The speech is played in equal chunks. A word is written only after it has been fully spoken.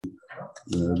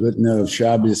Good night of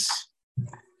Shabbos.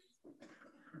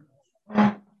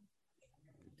 I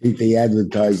think they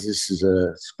advertise this as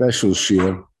a special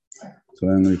shiur. So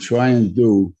I'm going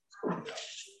to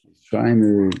trying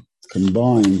to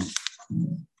combine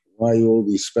why all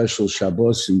these special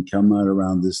Shabbosim come out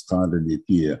around this time of the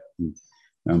year.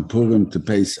 And Purim to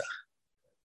Pesach.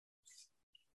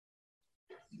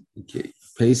 Okay,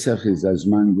 Pesach is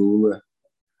Azman Gula.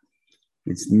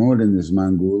 It's more than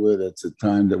Azman Gula. That's the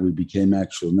time that we became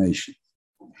actual nation.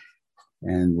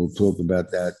 And we'll talk about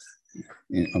that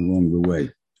along the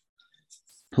way.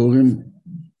 Purim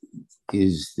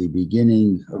is the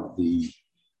beginning of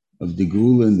the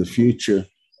Gula in the future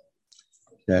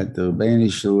that the Rebbeinu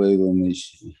Sholom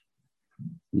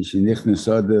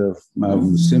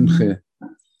Simcha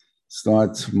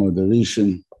starts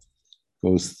moderation,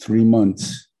 goes 3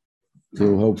 months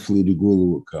till hopefully the Gula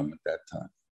will come at that time.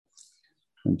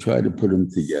 And try to put them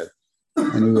together.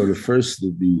 Anyway, the first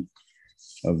of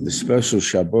the special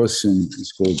Shabbosim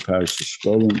is called Parshas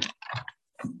Sholom.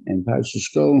 And Parshas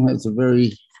Sholom has a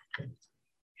very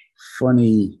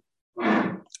funny,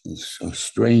 it's so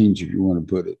strange if you want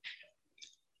to put it,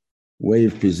 way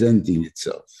of presenting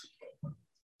itself.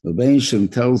 The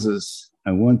Rebbeinu tells us,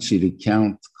 I want you to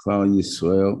count Klal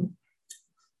Yisrael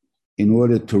in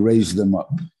order to raise them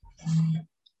up.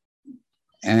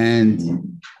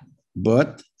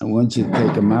 But I want you to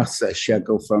take a machzah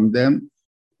shekel from them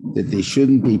that they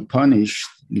shouldn't be punished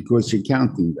because you're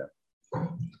counting them.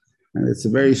 And it's a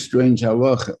very strange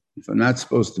halacha. If I'm not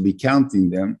supposed to be counting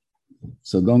them,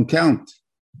 so don't count.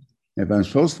 If I'm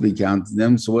supposed to be counting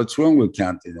them, so what's wrong with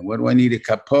counting them? What do I need a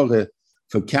kapara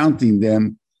for counting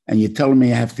them? And you're telling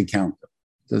me I have to count them.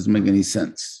 Doesn't make any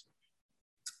sense.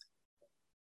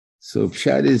 So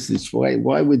pshat is this: why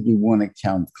would we want to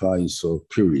count Klal Yisrael,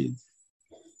 period?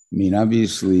 I mean,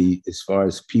 obviously, as far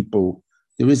as people,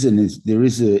 there is an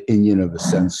Indian of a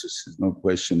census. There's no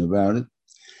question about it.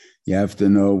 You have to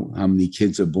know how many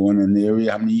kids are born in the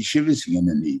area, how many yeshivas you're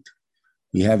going to need.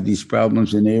 We have these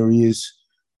problems in areas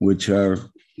which are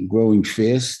growing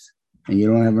fast, and you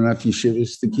don't have enough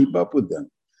yeshivas to keep up with them.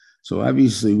 So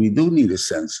obviously, we do need a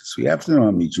census. We have to know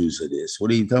how many Jews it is. What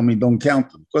do you tell me? Don't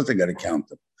count them. Of course, I got to count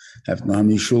them. I have to know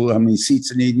how many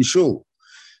seats I need in shul.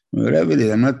 Whatever it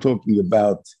is, I'm not talking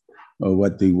about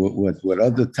what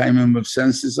other time of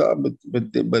census are, but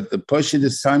the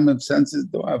Parshas time of census,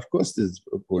 though, of course, there's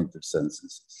a point of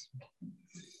censuses.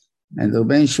 And the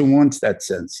Rebbeinu wants that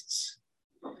census.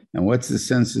 And what's the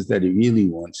census that he really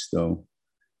wants, though?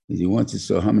 Is he wants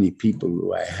to know how many people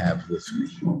do I have with me.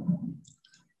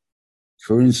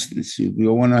 For instance, we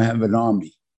want to have an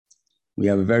army. We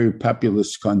have a very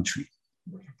populous country.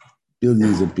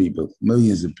 Billions of people,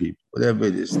 millions of people, whatever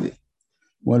it is. They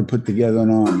want to put together an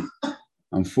army.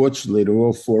 Unfortunately, they're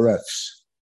all 4 Fs.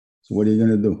 So what are you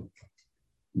going to do?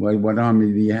 What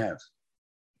army do you have?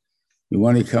 You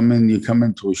want to come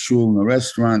into a shul in a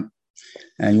restaurant,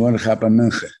 and you want to chapa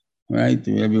mincha, right?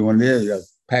 Everyone there, you have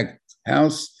a packed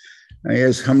house. And I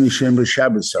ask how many Shemer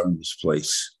Shabbos are in this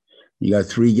place. You got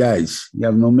 3 guys. You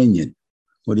have no minyan.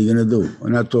 What are you going to do? We're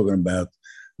not talking about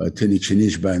Tinich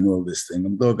Nishba and all this thing.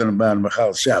 I'm talking about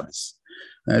Machal Shabbos.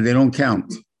 They don't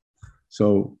count.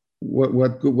 So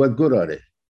what good are they?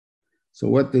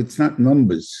 So it's not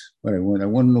numbers. What I want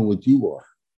to know what you are.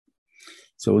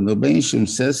 So when the Rebbeinu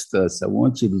says to us, I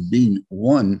want you to be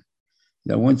one,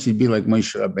 I want you to be like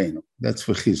Moshe Rabbeinu. That's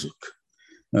for Chizuk.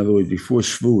 In other words, before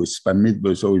Shavuos, by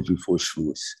Midbar is always before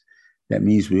Shavuos. That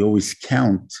means we always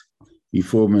count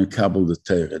before we kabel the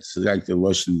Torah. It's like the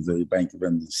Lashon of the Bank of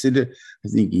Siddur. I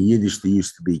think in Yiddish there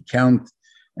used to be count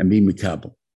and be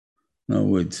mikabel. In other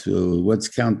words, what's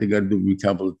count? They got to do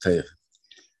mikabel the Torah.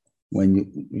 When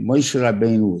Moshe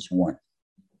Rabbeinu was 1,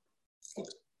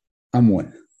 I'm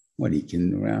 1. What are you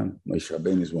kidding around? Moshe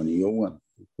Rabbeinu is 1, you're 1.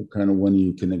 What kind of 1 are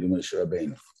you kidding Moshe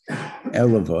Rabbeinu?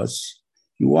 All of us,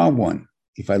 you are 1.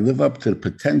 If I live up to the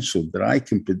potential that I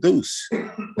can produce,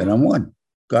 then I'm 1.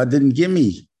 God didn't give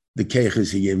me the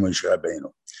keiches he gave Moshe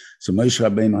Rabbeinu. So Moshe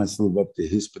Rabbeinu has to live up to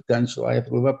his potential. I have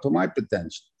to live up to my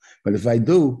potential. But if I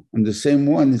do, I'm the same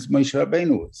 1 as Moshe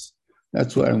Rabbeinu is.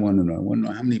 That's what I want to know. I want to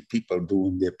know how many people are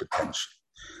doing their potential.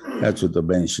 That's what the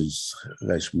Bensh's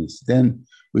Resh means. Then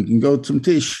we can go to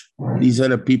Tish. These are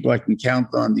the people I can count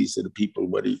on. These are the people,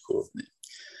 what do you call them?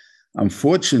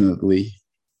 Unfortunately,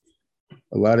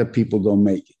 a lot of people don't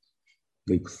make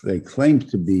it. They claim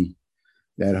to be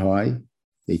that high.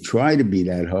 They try to be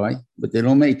that high, but they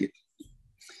don't make it.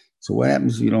 So what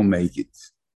happens if you don't make it?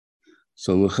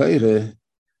 So l'chayre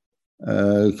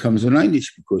comes an einish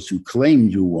because you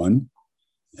claimed you won,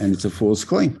 and it's a false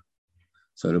claim.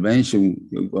 So the bench,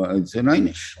 it's an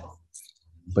einish.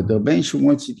 But the Rebbeinu Shalom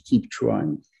wants you to keep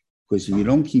trying, because if you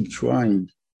don't keep trying,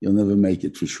 you'll never make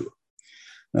it for sure.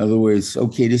 In other words,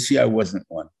 okay, this year I wasn't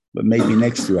one, but maybe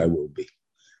next year I will be.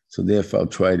 So therefore, I'll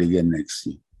try it again next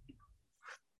year.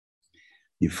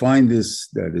 You find this,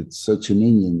 that it's such an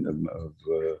union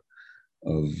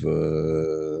of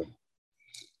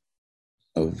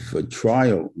a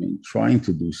trial. I mean, trying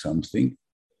to do something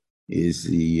is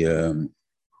the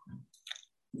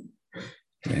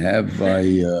you have by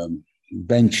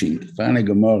benching. Fana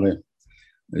Gemara,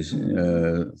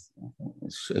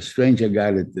 a stranger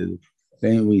guy that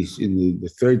then we in the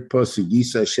third pasuk,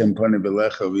 Yisa Hashem Panei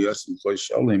Belecha v'Yosim Kol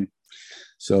Sholom.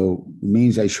 So it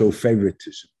means I show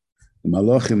favoritism. The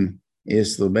Malachim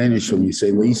ask the Reuven Shalom, you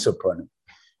say Lisa Panim.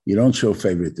 You don't show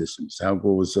favoritism. So how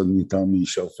all of a sudden you tell me you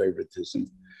show favoritism?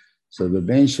 So the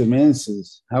Reuven Shalom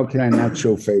answers, how can I not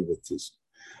show favoritism?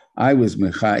 I was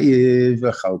mechayiv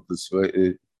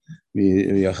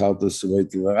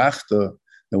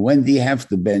and when do you have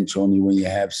to bench? Only when you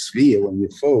have sphere, when you're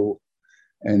full.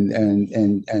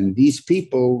 And these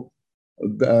people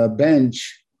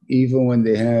bench even when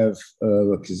they have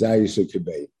kazayis or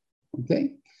kibay.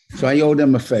 Okay? So I owe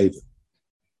them a favor.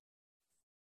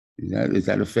 Is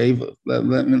that a favor?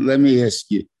 Let me ask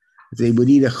you, if they would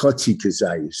eat a chotzi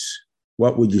kazayis,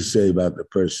 what would you say about the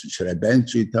person? Should I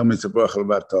bench you? Tell me it's a bracha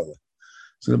l'vatala.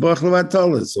 So the bracha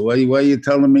l'vatala. So why are you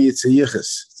telling me it's a yichus?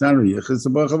 It's not a yichus, it's a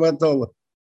bracha l'vatala.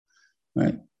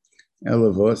 Right?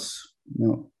 Elavos,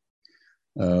 no.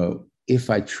 If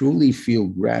I truly feel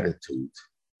gratitude,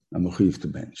 I'm a chiv to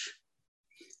bench.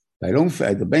 I don't.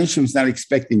 The benchum is not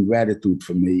expecting gratitude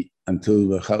from me until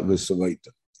the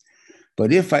Solaita.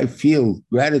 But if I feel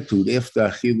gratitude after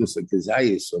achilus or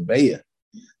kazayis or beya,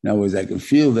 in other words, I can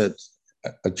feel that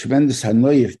a tremendous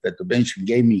hanoyif that the benchum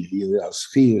gave me, either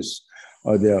alschiyus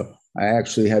or I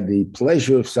actually had the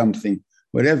pleasure of something,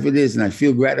 whatever it is, and I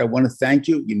feel gratitude. I want to thank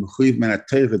you. You mechuyev min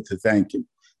haTorah to thank him.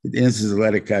 It answers a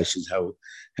lot of questions how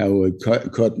a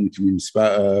cotton can be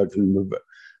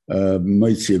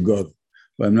moitzi god.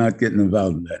 But I'm not getting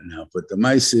involved in that now. But the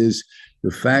mice is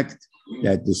the fact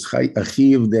that this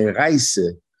achiv de reise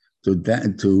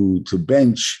to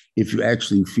bench if you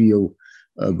actually feel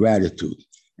gratitude.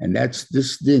 And that's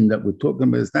this din that we're talking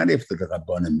about. It's not after the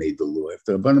Rabbanan made the law. If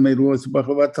the Rabbanan made the law, it's a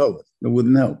b'chavatovah. It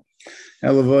wouldn't help.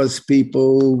 Hell of us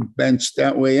people bench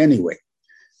that way anyway.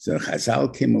 So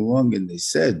Chazal came along and they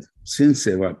said, since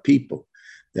there are people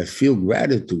that feel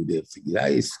gratitude if the guy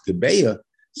is kebeya,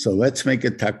 so let's make a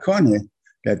takone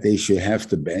that they should have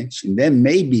to bench, and then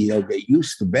maybe they'll get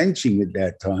used to benching at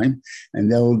that time,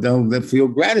 and they'll feel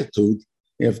gratitude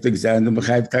if the exam the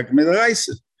mechayev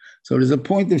takmid. So there's a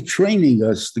point of training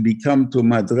us to become to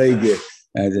madrege,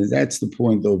 and that's the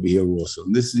point over here also.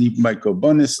 And this is even by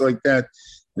korbanos like that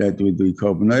we do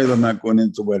korban oila. I'm not going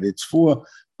into what it's for,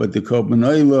 but the korban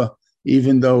oila,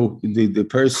 even though the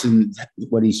person,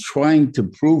 what he's trying to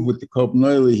prove with the korban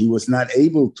oila, he was not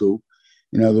able to.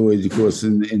 In other words, because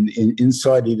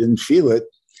inside he didn't feel it.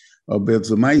 But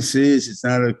the mice is it's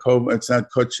not koch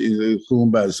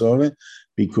chulum ba'azore,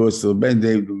 because the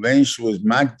bench was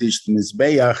magdish to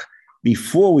mizbeach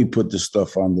before we put the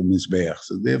stuff on the mizbeach.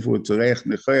 So therefore, it's reich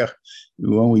nechoyach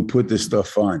when we put the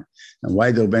stuff on. And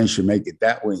why the bench should make it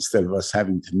that way instead of us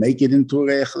having to make it into a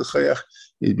reich nechoyach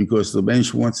is because the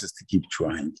bench wants us to keep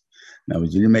trying. Now,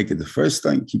 if you didn't make it the first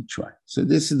time, keep trying. So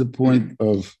this is the point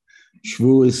of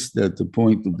Shavuos, that the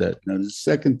point of that. Now, the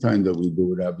second time that we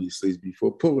do it, obviously, is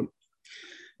before Purim.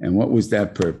 And what was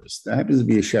that purpose? That happens to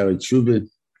be a Shari Tshuva,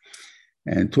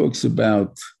 and talks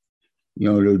about,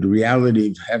 the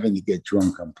reality of having to get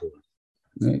drunk on Purim,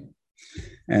 right?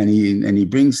 And he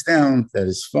brings down that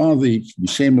his father,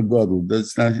 B'Shem Agadol,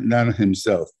 that's not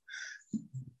himself,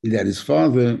 that his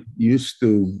father used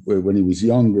to, when he was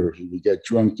younger, he would get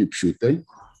drunk in Pshute.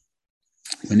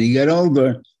 When he got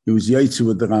older, he was Yaitzu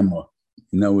with the Ramah,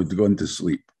 with going to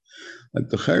sleep. Like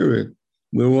the Chayre,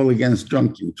 we're all against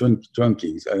drunkies.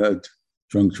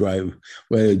 Drunk drive,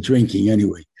 drinking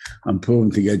anyway. I'm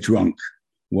proving to get drunk.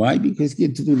 Why? Because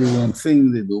kids do the wrong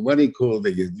thing. They do what they call,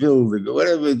 they get billed, they do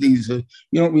whatever things. You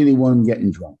don't really want them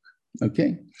getting drunk.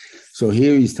 Okay? So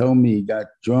here he's telling me he got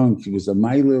drunk. He was a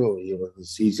miler, or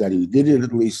he said he did it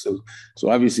at least. So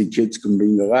obviously kids can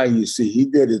bring the lie. You see, he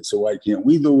did it, so why can't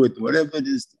we do it? Whatever it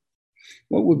is.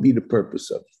 What would be the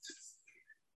purpose of it?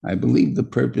 I believe the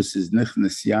purpose is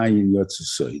nichnas yayin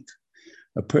yotzesoid.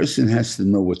 A person has to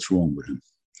know what's wrong with him.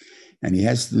 And he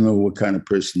has to know what kind of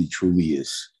person he truly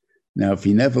is. Now, if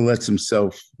he never lets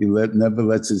never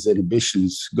lets his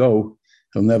inhibitions go,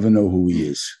 he'll never know who he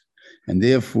is. And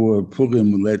therefore,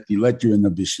 Purim will let your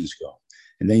inhibitions go.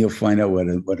 And then you'll find out what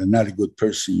a not a good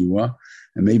person you are.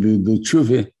 and maybe you'll do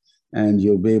tshuva, and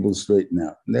you'll be able to straighten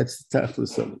out. And that's the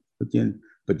tachlis of it.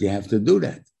 But you have to do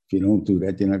that. If you don't do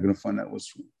that, you're not going to find out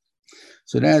what's wrong.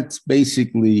 So that's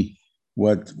basically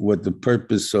what the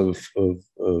purpose of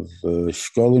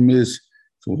Sholom is.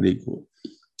 So what do you call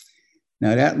it?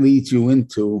 Now that leads you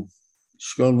into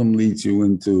Sholom leads you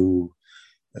into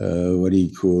what do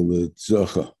you call it?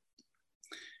 Zocha.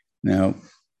 Now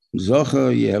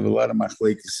Zocha, you have a lot of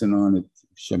machlekes on it.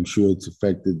 I'm sure it's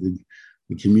affected the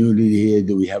community here.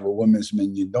 Do we have a women's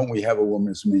minyan? Don't we have a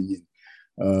women's minyan?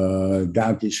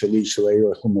 Daki shali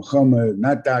shaleich u'muchama,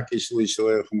 not daki shali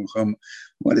shaleich u'muchama.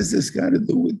 What does this got to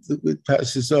do with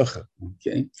Parshas Zocha?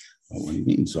 Okay, well, what do you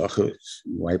mean Zocha? It's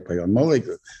wiped by Amalek.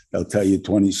 They'll tell you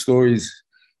 20 stories.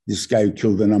 This guy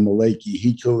killed an Amaleki.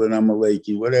 He killed an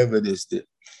Amaleki. Whatever it is.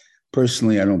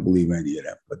 Personally, I don't believe any of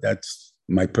that. But that's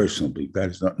my personal belief. That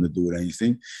has nothing to do with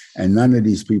anything. And none of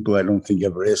these people, I don't think,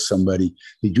 ever asked somebody,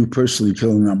 did you personally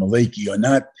kill an Amaleki or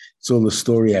not? It's all the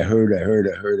story I heard.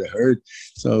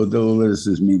 So all this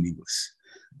is meaningless.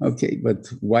 Okay, but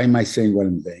why am I saying what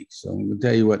I'm saying? So I'm going to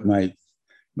tell you what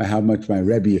how much my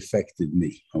Rebbe affected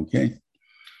me, okay?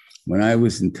 When I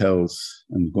was in Telz,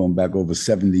 I'm going back over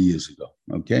 70 years ago,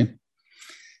 okay?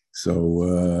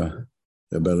 So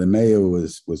the Belemeya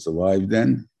was alive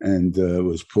then, and it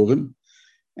was Purim.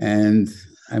 And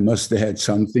I must have had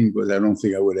something, but I don't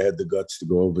think I would have had the guts to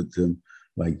go over to him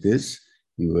like this.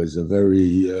 He was a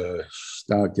very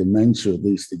stark mensch, at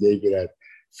least he gave you that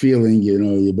feeling,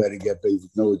 you better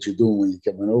know what you're doing when you're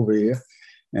coming over here.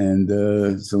 And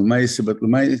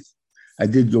I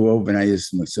did go over and I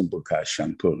asked him a simple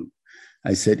question.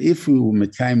 I said, if we were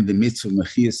mekayim the mitzvah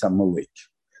Mechias Amalek,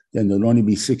 then there'd only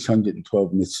be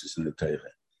 612 mitzvahs in the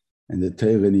Torah. And the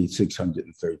Torah needs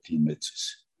 613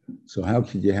 mitzvahs. So how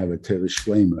could you have a Torah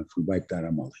Shlema if we wiped out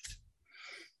Amalek?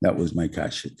 That was my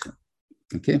kasha.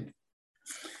 Okay?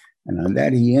 And on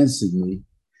that he answered me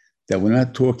that we're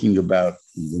not talking about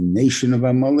the nation of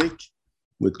Amalek,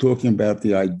 we're talking about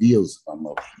the ideals of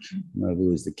Amalek. In other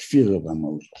words, the kfir of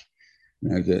Amalek.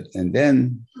 Okay. And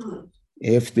then,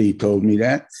 after he told me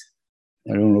that,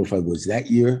 I don't know if it was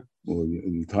that year or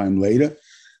a time later,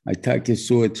 I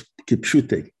saw it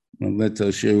kipshute. Well,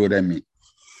 I'll show you what I mean.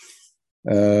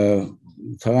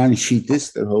 Taran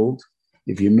Shitis that hold,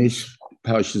 if you miss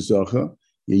Parshas Zocha,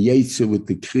 you yetzer with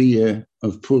the kriya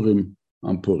of Purim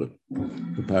on Purim,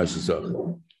 the Parshas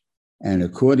Zocha. And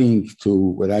according to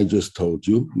what I just told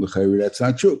you, that's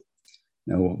not true.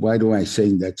 Now, why do I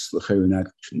say that's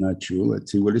not true?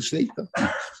 Let's see what it's like. The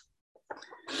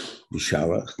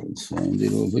Shalach, let's find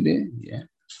it over there. Yeah.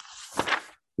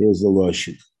 Here's the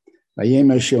Lashon.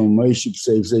 Vayem Hashem Moshe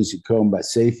b'seif zeh sikom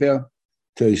b'sefer,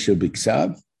 Torah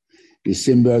shebiksav,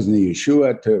 b'sim b'ozni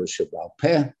Yeshua, Torah shebal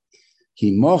peh,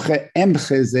 ki moche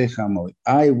emche zech Amalek.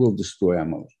 I will destroy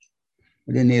Amalek.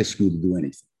 I didn't ask you to do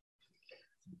anything.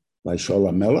 By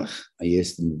Sholom Melech, I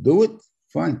asked him to do it.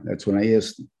 Fine, that's when I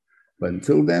asked him. But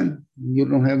until then, you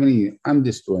don't have any. I'm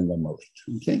destroying Amalek.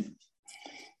 Okay.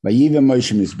 Vayiva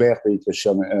Moshe mizbech v'yitva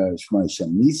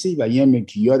Shem Nisi vayem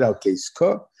ki yod al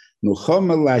keisko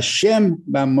nuchom el Hashem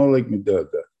v'Amalek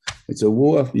midoga. It's a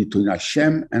war between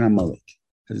Hashem and Amalek.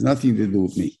 It has nothing to do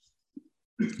with me.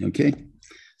 Okay.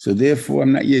 So therefore,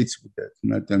 I'm not yetz with that.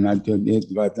 I'm not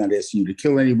asking you to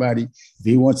kill anybody. If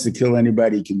he wants to kill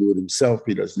anybody, he can do it himself.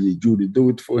 He doesn't need you to do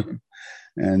it for him.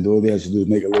 And all they have to do is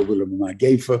make a little bit of a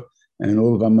magefa. And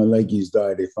all of Amalekis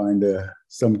die. They find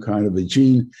some kind of a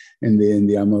gene in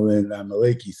the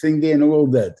Amaleki thing there, and they're all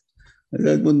dead.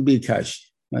 That wouldn't be a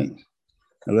kashi, right?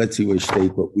 Now let's see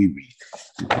what we read.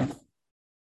 Okay.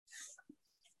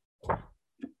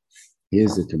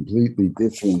 Here's a completely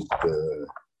different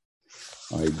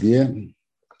idea.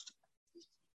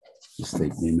 Just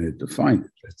take me a minute to find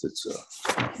it. That's it. So,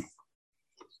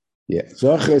 yeah.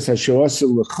 Zoches hashoasa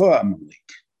l'cha Amalek.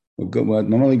 What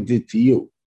Amalek did to you.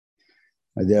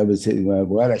 You were not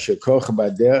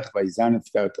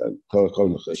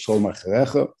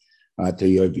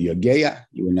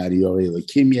the Yori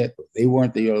Elikim yet, but they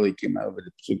weren't the Yori Elikim. However,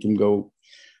 the Psukim go.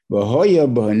 When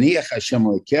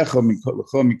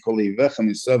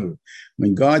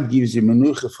God gives you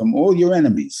menucha from all your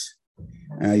enemies,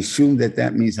 and I assume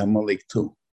that means Amalek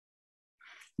too.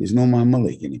 There's no more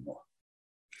Amalek anymore,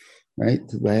 right?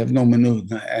 I have no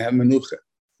menucha. I have menucha,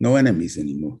 no enemies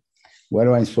anymore. What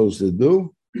am I supposed to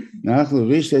do?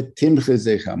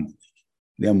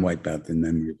 Then wipe out the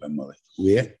memory of Amalek.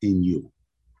 Where? In you.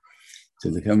 So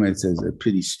the comment says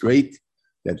pretty straight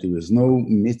that there is no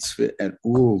mitzvah at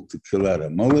all to kill out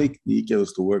Amalek. You get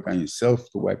us to work on yourself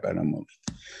to wipe out Amalek.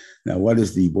 Now, what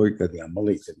is the work of the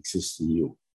Amalek that exists in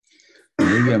you?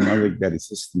 The Amalek that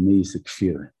exists in me is a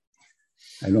kfir.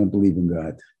 I don't believe in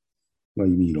God. What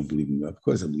do you mean you don't believe in God? Of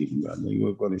course I believe in God.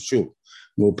 You go to shul.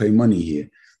 We'll pay money here.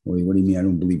 What do you mean I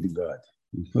don't believe in God?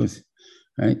 Of course,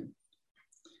 right?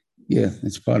 Yeah,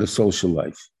 it's part of social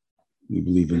life. We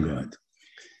believe in God.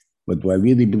 But do I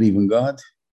really believe in God?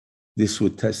 This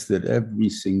was tested every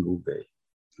single day.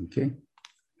 Okay?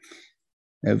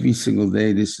 Every single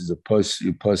day, this is a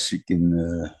pasuk in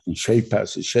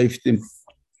Parshas Shoftim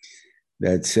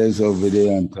that says over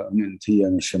there, and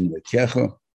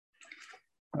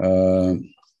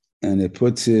it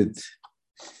puts it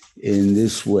in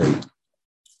this way.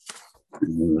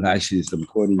 Rashi is, I'm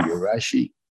quoting your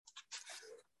Rashi.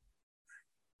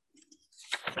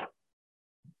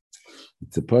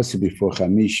 It's a pasuk before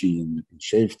Chamishi in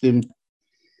Shoftim.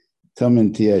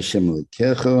 Tamen ti Hashem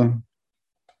lekecha.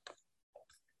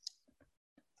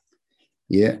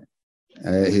 Yeah.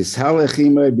 His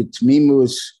halachim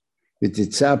betmimus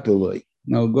v'titzapeloi.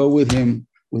 Now go with him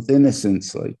with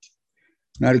innocence, like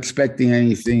not expecting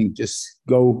anything. Just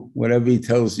go whatever he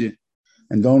tells you,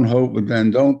 and don't hope.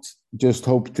 And don't just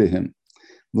hope to him.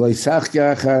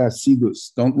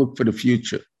 Don't look for the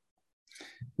future,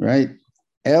 right?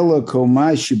 Whatever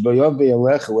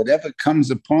comes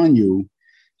upon you,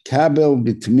 kabel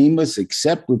b'tmimus,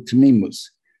 accept with tmimus.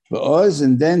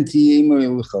 And then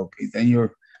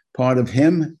you're part of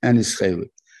him and his chelik.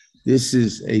 This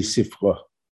is a sifra.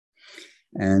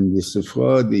 And the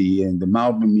sifra, the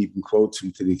Malbim even quotes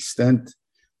him to the extent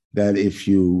that if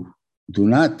you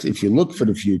look for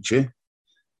the future,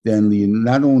 then you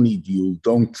not only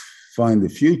don't find the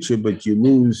future, but you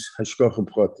lose hashgacha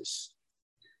pratis.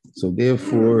 So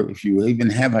therefore, if you even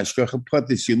have hashgacha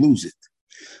pratis, you lose it.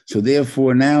 So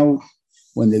therefore now,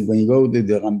 when you go to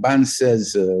the Ramban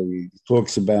says, he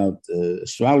talks about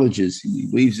astrologers, he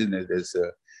believes in it as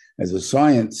a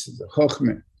science, as a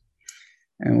chokhmah,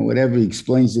 and whatever he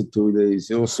explains it to,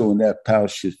 there's also in that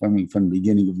Parshas, from the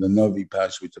beginning of the Novi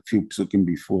Parshas, with a few psukim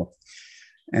before.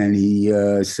 And he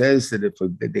says that if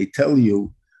they tell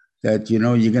you that, you're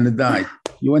going to die.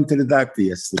 You went to the doctor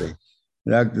yesterday.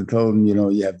 The doctor told him,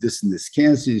 you have this and this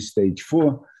cancer, stage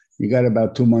 4, you got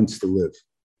about 2 months to live.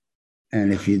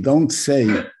 And if you don't say,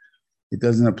 it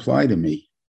doesn't apply to me,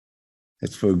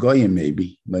 it's for a goyim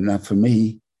maybe, but not for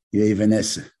me, you're even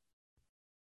esser.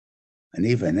 And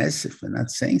even esser for not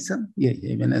saying something? Yeah,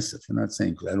 you're even esser for not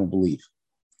saying, because I don't believe.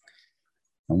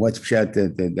 And what's pshat, the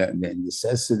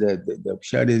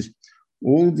pshat is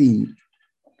all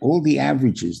the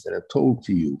averages that are told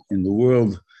to you in the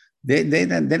world, they're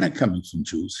not coming from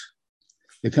Jews.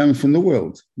 They're coming from the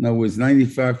world. In other words,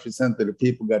 95% of the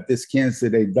people got this cancer,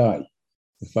 they die.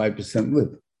 The 5%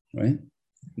 live, right?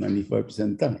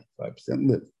 95% die, 5%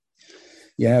 live.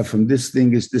 Yeah, from this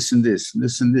thing is this and this, and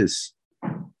this and this.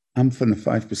 I'm from the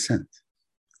 5%.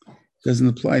 Doesn't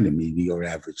apply to me, your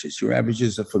averages. Your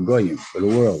averages are for goyim, for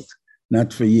the world,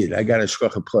 not for yid. I got a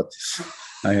shkocha pratis.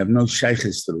 I have no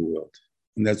shaykhs to the world.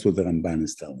 And that's what the Ramban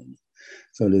is telling me.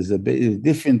 So there's a bit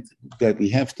different that we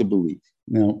have to believe.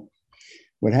 Now,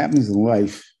 what happens in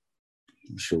life,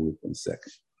 I'm sure with 1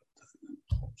 second.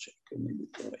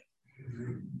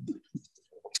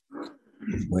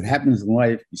 What happens in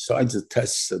life, besides the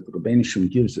tests that the Rebbeinu Shem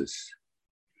gives us,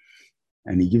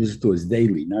 and he gives it to us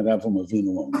daily, not Avram Avinu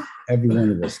alone. Every one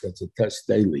of us gets a test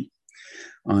daily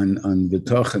on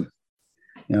B'tochen,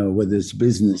 whether it's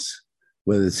business,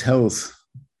 whether it's health,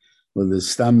 whether it's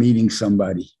stop meeting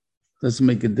somebody. Doesn't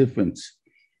make a difference.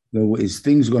 Is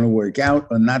things going to work out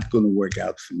or not going to work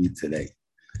out for me today?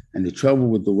 And the trouble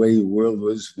with the way the world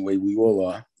was, the way we all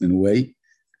are, in a way,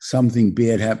 something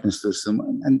bad happens to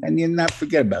someone, and you not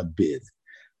forget about bad.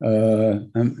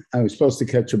 I was supposed to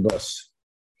catch a bus,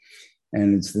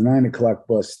 and it's the 9 o'clock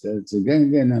bus. It's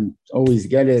again, I'm always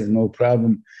get it, no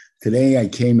problem. Today I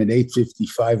came at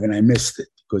 8:55 and I missed it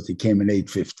because it came at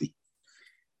 8:50.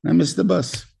 I missed the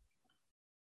bus,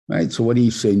 right? So what do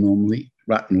you say normally?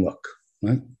 Rotten luck,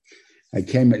 right? I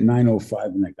came at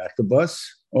 9:05 and I got the bus.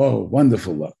 Oh,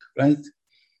 wonderful luck, right?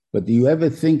 But do you ever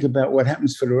think about what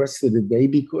happens for the rest of the day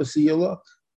because of your luck?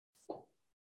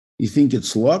 You think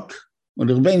it's luck? Well,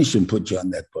 the Reuven shouldn't put you on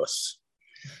that bus.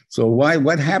 So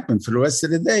what happened for the rest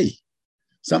of the day?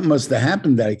 Something must have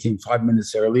happened that I came 5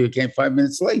 minutes early or came 5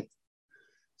 minutes late.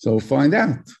 So find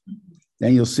out.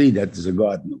 Then you'll see that there's a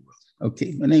God in the world.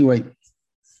 Okay, but anyway,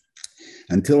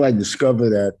 until I discover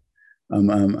that,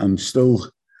 I'm still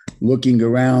looking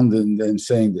around and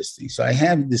saying this thing. So I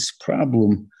have this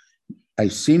problem. A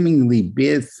seemingly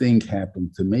bad thing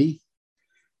happened to me,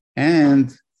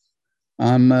 and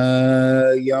I'm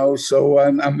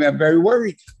very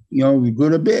worried.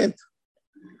 Good or bad.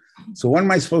 So what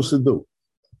am I supposed to do?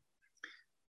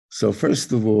 So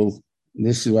first of all,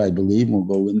 this is why I believe, we'll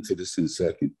go into this in a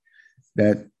second,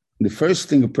 that the first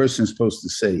thing a person is supposed to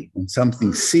say when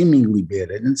something seemingly bad,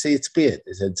 I didn't say it's bad,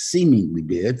 I said seemingly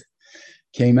bad,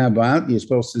 came about, you're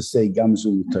supposed to say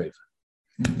Gamzu Tova.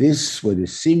 This, what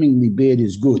is seemingly bad,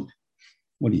 is good.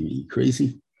 What do you mean,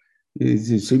 crazy?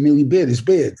 It's seemingly bad, it's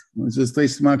bad. Let's just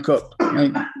taste my cup.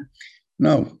 Right?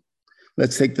 No.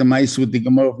 Let's take the mice with the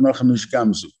Gemara of Nachamish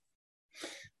Gamzu.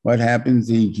 What happens?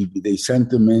 They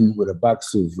sent him in with a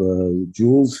box of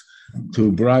jewels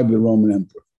to bribe the Roman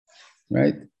emperor,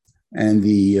 right? And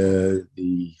the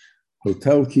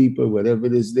hotel keeper, whatever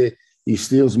it is there, he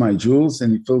steals my jewels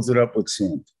and he fills it up with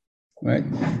sand, right?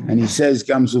 And he says,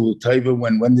 Gamzu Taiva,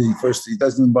 when did he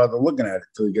doesn't even bother looking at it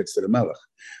until he gets to the Melech.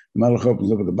 The Melech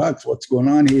opens up the box, what's going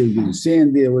on here? There's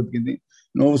sand there, and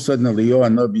all of a sudden, Eliyahu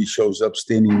Nabi shows up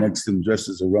standing next to him dressed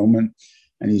as a Roman,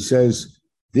 and he says,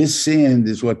 this sand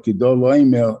is what Gedol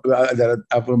Oimel, that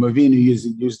Avraham Avinu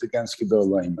used against Gedol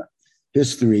Oimel.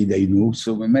 History they knew,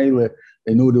 so when they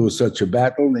knew there was such a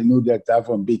battle, they knew that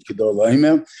Avraham beat Gedol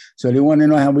Oimel, so they want to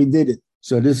know how we did it.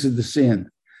 So this is the sand.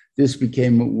 This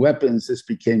became weapons, this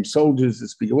became soldiers,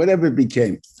 this became whatever it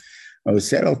became. I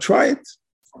said, I'll try it.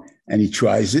 And he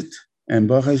tries it, and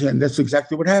that's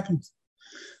exactly what happened.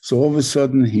 So all of a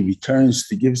sudden, he returns,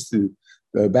 he gives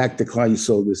back to Klal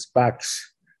Yisrael this box,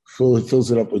 fills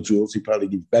it up with jewels. He probably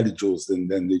gives better jewels than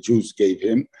the Jews gave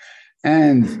him.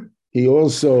 And he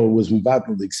also was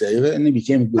Mevatel D'Gzeira, and he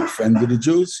became a good friend of the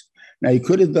Jews. Now, he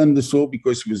could have done this all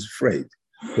because he was afraid.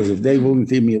 Because if they wouldn't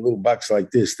give me a little box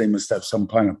like this, they must have some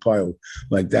kind of pile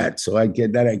like that. So I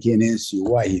can't answer you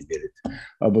why he did it.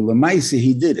 But Lamaisa,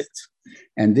 he did it.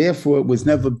 And therefore, it was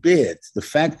never bad. The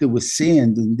fact there was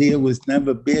sand in there was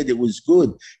never bad. It was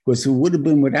good. Because it would have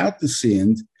been without the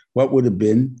sand, what would have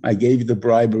been? I gave you the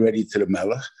bribe already to the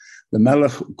Melech. The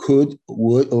Melech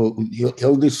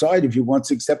he'll decide if he wants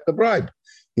to accept the bribe.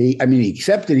 He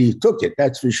accepted it, he took it,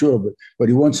 that's for sure. But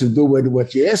he wants to do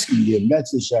what you're asking him.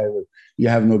 That's the Shiur. You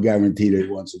have no guarantee that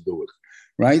he wants to do it.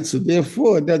 Right? So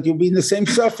therefore, that you'll be in the same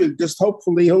suffix. Just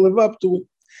hopefully he'll live up to it.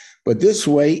 But this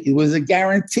way, it was a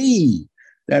guarantee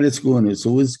that it's going to.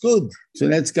 So it's good. So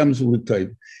that comes with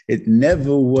time. It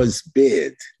never was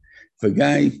bad. For a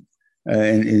guy,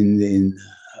 that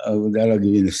I'll give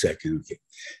you in a second. Okay.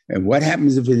 And what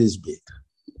happens if it is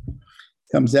bad?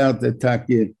 Comes out that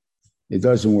Taki, it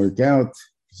doesn't work out.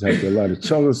 It's like a lot of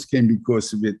troubles came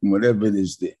because of it, and whatever it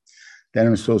is there. Then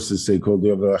I'm supposed to say, called the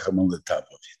Avraham on the top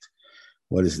of it.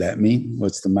 What does that mean?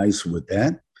 What's the mice with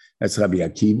that? That's Rabbi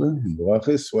Akiva in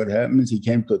Parshas. What happens? He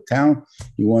came to a town.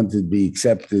 He wanted to be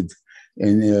accepted,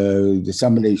 and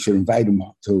somebody should invite him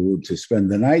to spend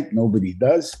the night. Nobody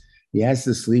does. He has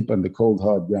to sleep on the cold,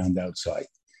 hard ground outside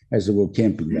as they were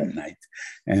camping that night.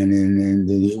 And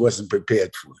he wasn't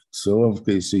prepared for it. So, of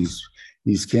course,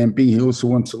 he's camping. He also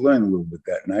wants to learn a little bit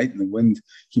that night, and the wind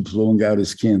keeps blowing out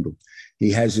his candle.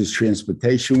 He has his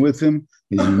transportation with him.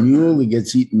 His mule, he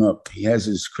gets eaten up. He has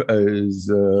his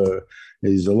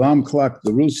alarm clock,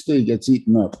 the rooster, he gets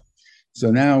eaten up.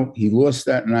 So now he lost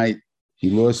that night. He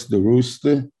lost the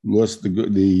rooster, lost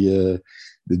the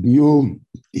mule.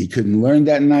 He couldn't learn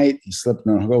that night. He slept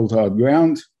on cold, hard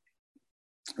ground,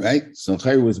 right? So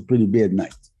it was a pretty bad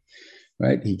night,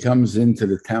 right? He comes into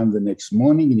the town the next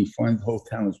morning and he finds the whole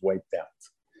town is wiped out.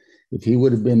 If he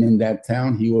would have been in that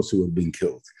town, he also would have been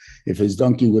killed. If his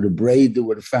donkey would have brayed, they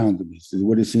would have found him. If they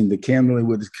would have seen the candle, they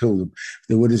would have killed him. If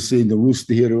they would have seen the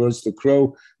rooster hear the rooster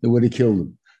crow, they would have killed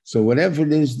him. So whatever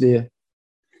it is there,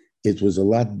 it was a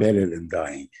lot better than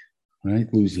dying, right?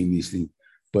 Losing these things.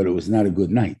 But it was not a good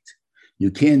night.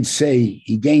 You can't say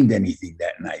he gained anything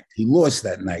that night. He lost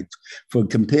that night. For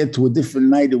compared to a different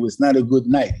night, it was not a good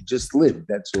night. He just lived.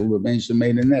 That's all. Reuven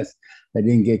made a nest. They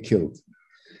didn't get killed.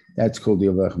 That's called the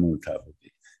Avraham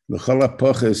Tavati. L'chol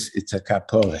Parshas, it's a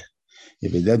kapora.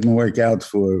 If it doesn't work out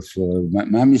for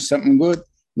mamish something good, at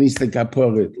least the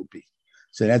kapora it will be.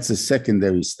 So that's a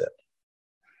secondary step.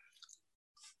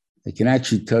 I can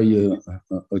actually tell you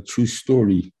a true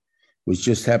story which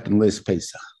just happened last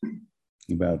Pesach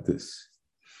about this.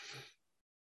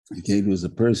 Okay, there was a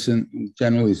person,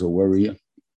 generally he's a warrior,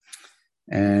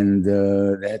 and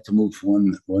they had to move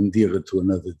from one dira to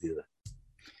another dira.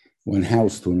 One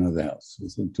house to another house,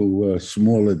 to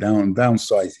smaller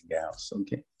downsizing the house.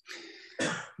 Okay,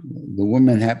 the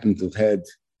woman happened to have had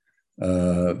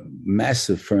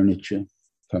massive furniture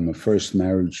from her first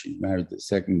marriage. She married the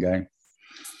second guy.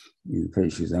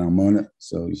 She's an almona,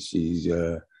 so she's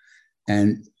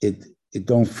and it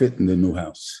don't fit in the new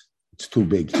house. It's too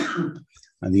big.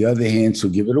 On the other hand, so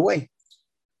give it away.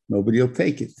 Nobody will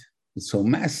take it. It's so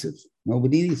massive.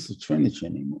 Nobody needs such furniture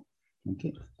anymore.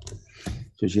 Okay.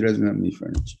 So she doesn't have any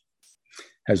furniture.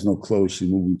 has no clothes.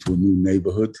 She's moving to a new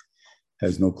neighborhood,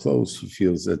 has no clothes. She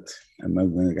feels that I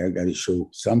got to show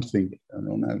something. I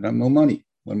have no money.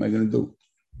 What am I going to do?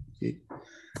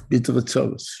 Bitter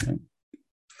tzolos.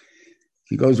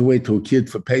 He goes away to a kid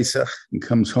for Pesach and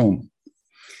comes home.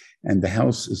 And the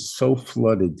house is so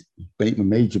flooded. A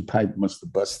major pipe must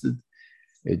have busted.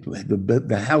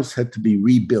 The house had to be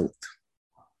rebuilt.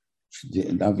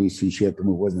 Obviously, she had to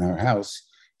move. It wasn't her house.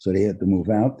 So they had to move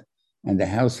out. And the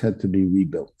house had to be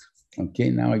rebuilt. Okay,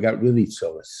 now I got really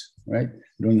tzolos, right?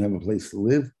 I don't even have a place to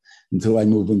live. Until I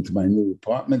move into my new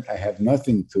apartment, I have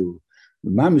nothing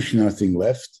mamish nothing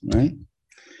left, right?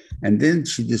 And then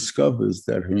she discovers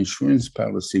that her insurance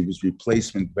policy was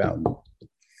replacement value,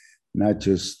 not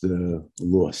just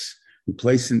loss.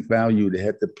 Replacement value, they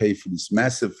had to pay for this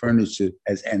massive furniture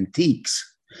as antiques,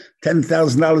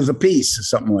 $10,000 a piece or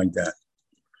something like that.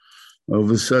 All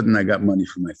of a sudden, I got money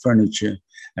for my furniture.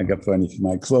 I got money for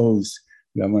my clothes.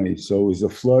 I got money. So is a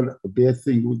flood a bad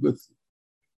thing or a good thing?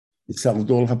 It solved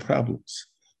all her problems.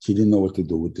 She didn't know what to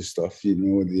do with the stuff. She didn't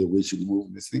know where she could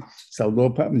move this thing. Solved all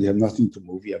problems. You have nothing to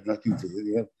move. You have nothing to do.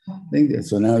 You have nothing.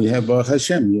 So now you have Baruch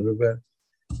Hashem. You have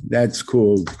that's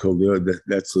called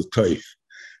that's the toif.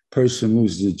 Person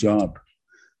loses a job,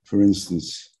 for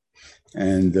instance,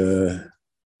 and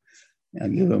I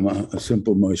give him a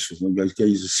simple motion.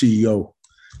 He's a CEO,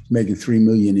 making $3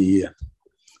 million a year,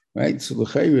 right? So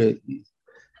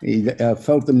he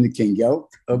felt him the king out.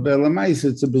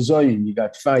 It's a bezoyin. You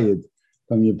got fired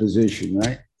from your position,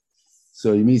 right?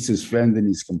 So he meets his friend and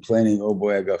he's complaining, oh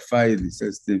boy, I got fired. He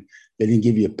says to him, they didn't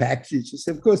give you a package. He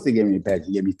said, of course they gave me a package.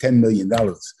 They gave me $10 million.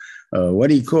 What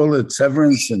do you call it?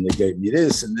 Severance. And they gave me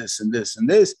this and this and this and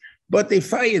this, but they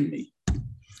fired me.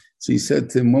 So he said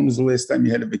to him, when was the last time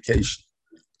you had a vacation?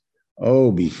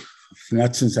 Oh,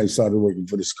 not since I started working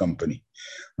for this company.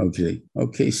 Okay,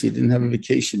 so you didn't have a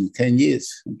vacation in 10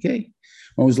 years. Okay.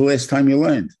 When was the last time you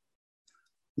learned?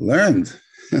 Learned.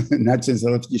 Not since I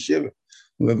left yeshiva.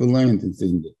 Whoever learned and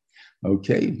things.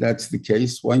 Okay, if that's the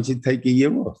case, why don't you take a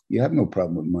year off? You have no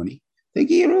problem with money.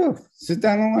 Take a year off. Sit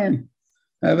down and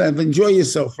learn. Enjoy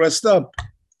yourself. Rest up.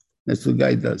 That's what the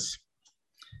guy does.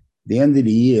 At the end of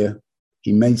the year,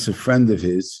 he meets a friend of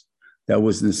his that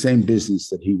was in the same business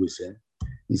that he was in.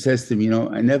 He says to me,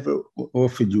 I never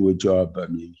offered you a job. I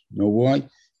mean, you know why?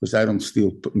 Because I don't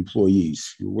steal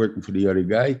employees. You're working for the other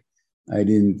guy. I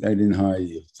didn't hire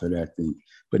you for that thing.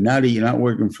 But now that you're not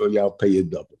working for you, I'll pay you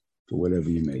double for whatever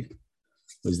you made.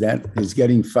 His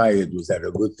getting fired, was that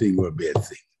a good thing or a bad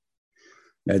thing?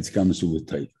 That's Gamsu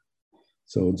L'Tayv.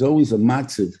 So it's always a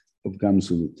matziv of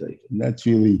Gamsu L'Tayv. And that's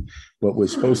really what we're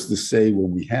supposed to say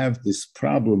when we have this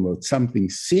problem of something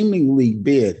seemingly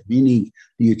bad, meaning,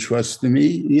 do you trust me?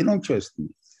 You don't trust me.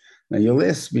 Now you'll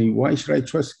ask me, why should I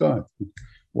trust God?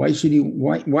 Why should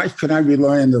I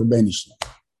rely on the Rebbeinu Shalom?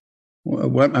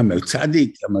 Well, I'm a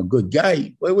tzaddik, I'm a good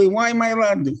guy. Why am I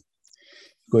allowed to?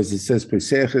 Because it says,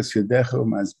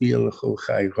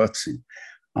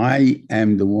 I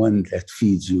am the one that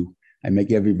feeds you. I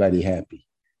make everybody happy.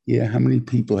 Yeah, how many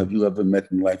people have you ever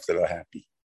met in life that are happy?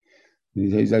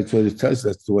 That's what it says.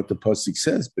 That's what the pasuk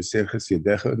says. It's not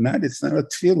a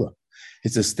tefillah.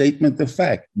 It's a statement of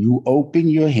fact. You open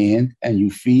your hand and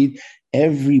you feed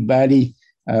everybody.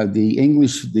 The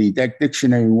English, the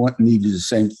dictionary, want, need is the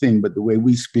same thing, but the way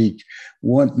we speak,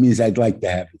 want means I'd like to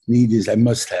have it. Need is I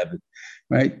must have it,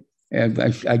 right? And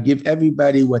I give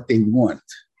everybody what they want,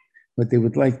 what they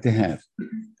would like to have.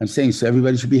 I'm saying so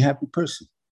everybody should be a happy person.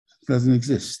 It doesn't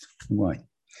exist. Why?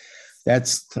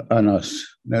 That's on us.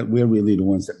 That we're really the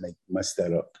ones that mess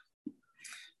that up.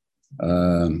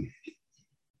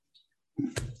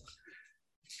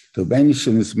 The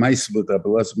Reuven is Meisel, the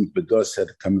Abelazim Bedos had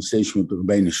a conversation with the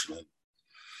Reuven,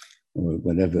 or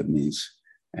whatever it means.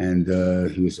 And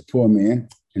he was a poor man,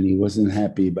 and he wasn't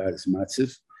happy about his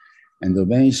matziv. And the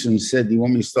Reuven said, do you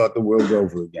want me to start the world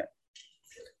over again?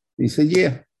 He said,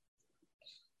 yeah.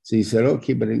 So he said,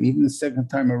 okay, but even the second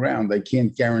time around, I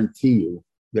can't guarantee you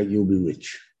that you'll be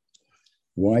rich.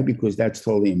 Why? Because that's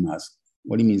totally mazel.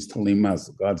 What do you mean it's totally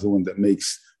mazel? God's the one that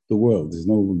makes the world. There's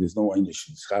no English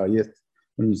yet.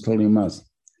 What is totally mazel?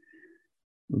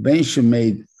 Reuven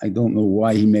made, I don't know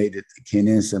why he made it. I can't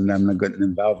answer, and I'm not getting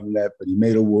involved in that, but he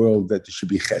made a world that there should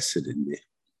be chesed in there.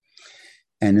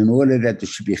 And in order that there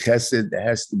should be chesed, there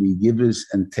has to be givers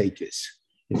and takers.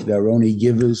 If there are only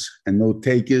givers and no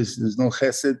takers, there's no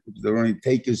chesed. If there are only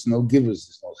takers, no givers,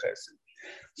 there's no chesed.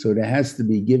 So there has to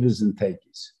be givers and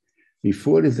takers.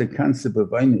 Before there's a concept of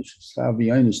einish,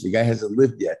 the guy hasn't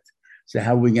lived yet. So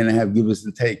how are we going to have givers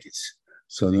and takers?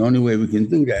 So the only way we can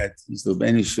do that is the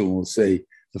Reuven will say,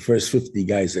 The first 50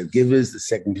 guys are givers, the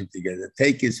second 50 guys are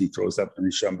takers. He throws up in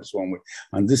the Shabbos one way.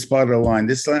 On this part of the line,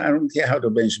 this line, I don't care how the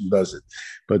Rebbeinu Shalom does it,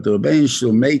 but the Rebbeinu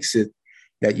Shalom makes it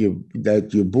that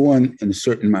you're born in a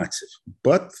certain matzav.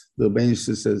 But the Rebbeinu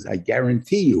Shalom says, I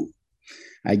guarantee you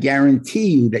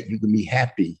that you can be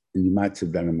happy in the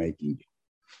matzav that I'm making you.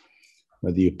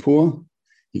 Whether you're poor,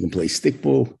 you can play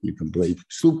stickball, you can play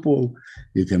soup ball,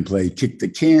 you can play kick the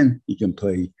can, you can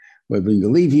play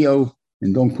Wingalivio,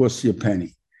 and don't cost you a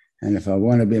penny. And if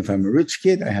I'm a rich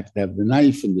kid, I have to have the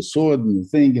knife and the sword and the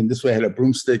thing. And this way I had a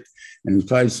broomstick, and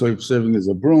it was serving as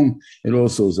a broom. It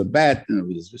also was a bat, and it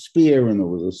was a spear, and it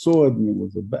was a sword, and it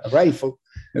was a rifle.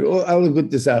 And all of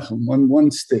good Sachen,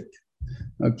 one stick.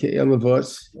 Okay, all of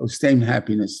us, same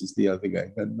happiness as the other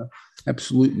guy.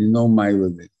 Absolutely no mile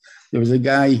of it. There was a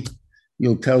guy,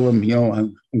 you'll tell him,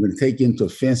 I'm going to take you into a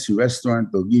fancy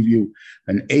restaurant. They'll give you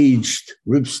an aged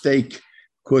rib steak.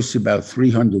 Costs you about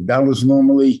 $300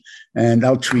 normally, and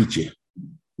I'll treat you.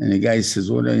 And the guy says,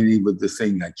 what do I need with this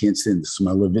thing? I can't stand the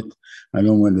smell of it. I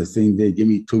don't want the thing there. Give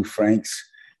me 2 francs,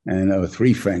 and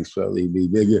 3 francs, probably be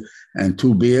bigger, and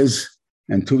 2 beers,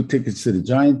 and 2 tickets to the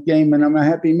Giant game, and I'm a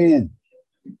happy man.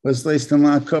 Let's lace them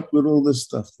lock up with all this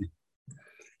stuff.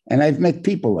 And I've met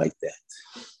people like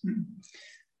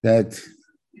that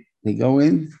they go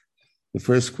in, the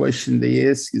first question they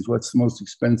ask is, what's the most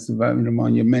expensive item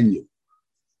on your menu?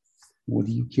 What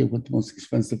do you care what the most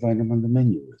expensive item on the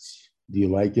menu is? Do you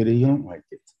like it or you don't like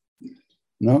it?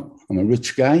 No, I'm a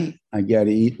rich guy. I got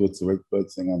to eat what's the right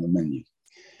thing on the menu.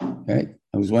 Okay?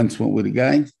 I was once with a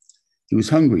guy. He was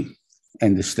hungry,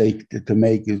 and the steak to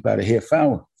make is about a half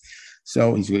hour.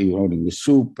 So he's ordering the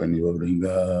soup, and he's ordering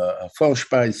a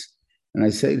Vorspeise. And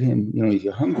I say to him, if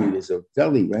you're hungry, there's a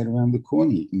deli right around the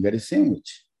corner. You can get a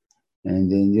sandwich.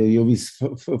 And then you'll be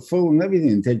full and everything.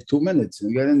 It'll take 2 minutes.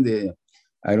 And you get in there.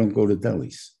 I don't go to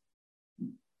delis.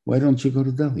 Why don't you go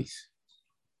to delis?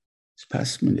 It's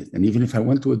past minute. And even if I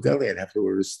went to a deli, I'd have to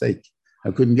order a steak.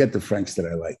 I couldn't get the franks that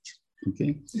I liked.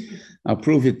 Okay? I'll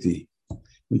prove it to you.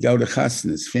 We go to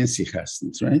chasnas, fancy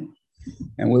chasnas, right?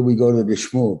 And where we go to the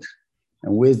shmug.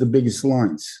 And where's the biggest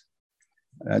lines?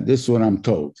 This is what I'm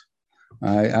told.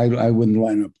 I wouldn't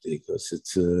line up there because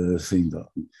it's a thing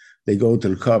though. They go to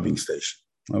the carving station.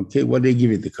 Okay? What do they give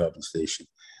you at the carving station?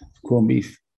 Corned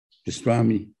beef.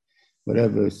 Pastrami,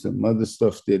 whatever, some other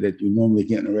stuff there that you normally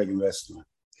get in a regular restaurant,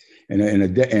 and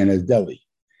a deli.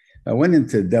 I went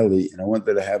into a deli and I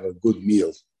wanted to have a good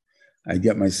meal. I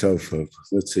get myself,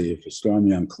 let's say, a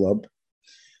pastrami on club,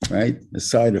 right? A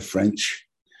side of French,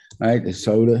 right? A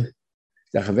soda.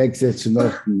 Very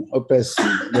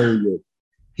good.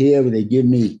 Here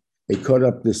they cut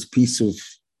up this piece of,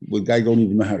 the guy don't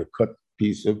even know how to cut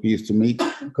piece of meat,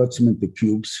 cuts them into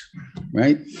cubes,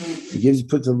 right? He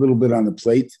puts a little bit on the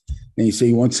plate, and you say,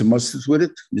 you want some mustard with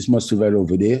it? There's mustard right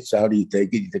over there. So how do you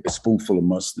take it? You take a spoonful of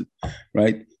mustard,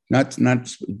 right?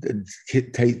 The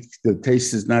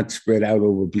taste is not spread out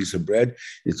over a piece of bread.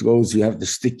 It goes, you have to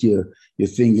stick your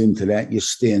thing into that. You're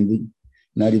standing,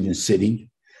 not even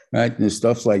sitting, right? And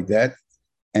stuff like that.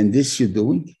 And this you're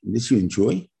doing, this you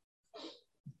enjoy.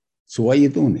 So why are you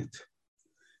doing it?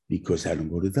 Because I don't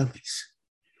go to delis.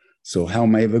 So how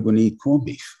am I ever going to eat corned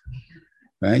beef,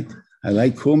 right? I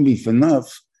like corned beef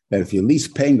enough that if you're at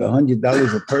least paying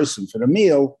 $100 a person for the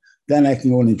meal, then I can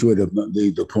go and enjoy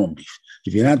the corned beef.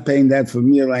 If you're not paying that for a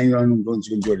meal, I ain't going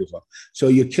to enjoy the food. So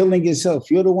you're killing yourself.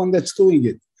 You're the one that's doing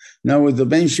it. Now, the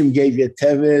Benshim gave you a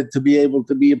tevet to be able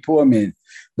to be a poor man,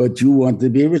 but you want to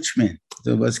be a rich man.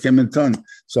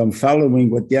 So I'm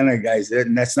following what the other guys did,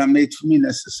 and that's not made for me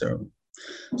necessarily.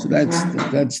 So that's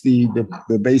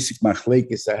the basic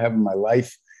machlekes I have in my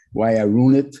life, why I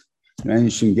ruin it.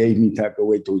 Manishim gave me type of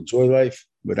way to enjoy life,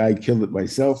 but I kill it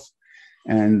myself.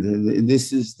 And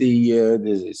this is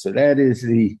so that is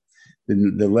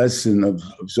the lesson of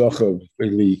Zohar,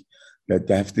 really,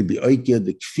 that I have to be oiker,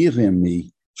 the kfir in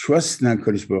me, trust not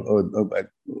Kodesh Baruch Hu.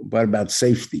 What about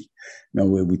safety?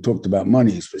 We talked about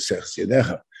money,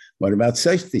 what about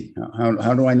safety?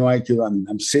 How do I know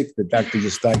I'm sick? The doctor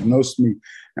just diagnosed me,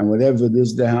 and whatever it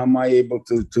is, how am I able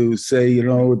to say,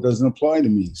 it doesn't apply to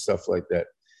me, stuff like that.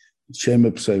 Shem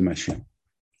Epsay Hashem.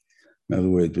 In other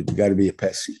words, but you got to be a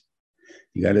pessi.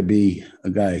 You got to be a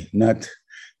guy, not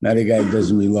a guy who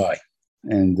doesn't rely.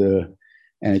 And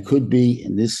it could be,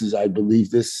 and this is, I believe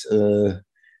this,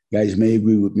 guys may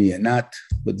agree with me or not,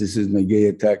 but this is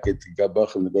Negei Taket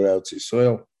Gabach and the Gorautzi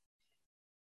soil.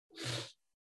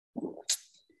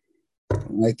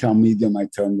 When I tell them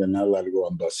they're not allowed to go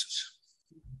on buses.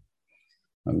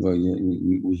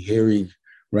 We're hearing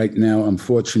right now,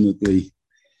 unfortunately,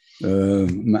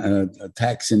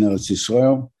 attacks in Eretz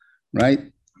Yisrael, right?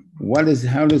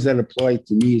 How does that apply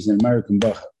to me as an American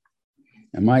Bacha?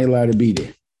 Am I allowed to be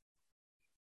there?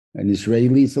 An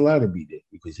Israeli is allowed to be there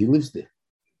because he lives there.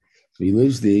 So he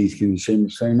lives there, he's going to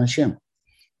Shem Hashem.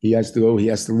 He has to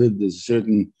live. There's a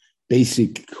certain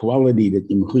basic quality that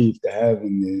you have to have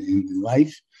in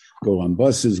life. Go on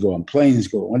buses, go on planes,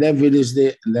 go whatever it is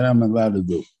there, and then I'm allowed to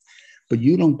do. But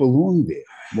you don't belong there.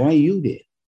 Why are you there?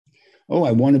 Oh,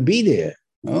 I want to be there.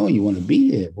 Oh, you want to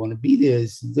be there? Want to be there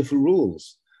is different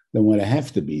rules than what I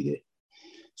have to be there.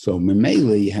 So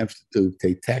Mamela, you have to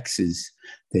take taxes,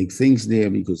 take things there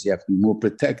because you have to be more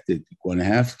protected. You're going to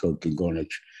have to go on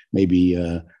maybe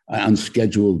an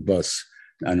unscheduled bus,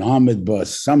 an armored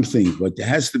bus, something. But there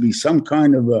has to be some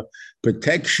kind of a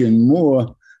protection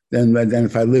more than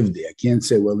if I live there. I can't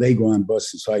say, well, they go on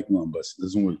buses, so I can go on buses. It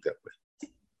doesn't work that way.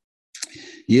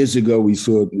 Years ago, we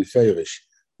saw it in the Ferish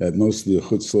that most of the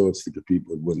chutzlords, the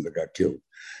people wouldn't have got killed.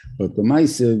 But the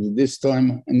Maisa this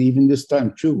time, and even this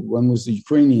time, true, one was the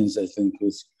Ukrainians, I think,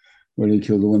 was where they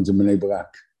killed the ones in Bnei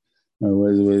Brak.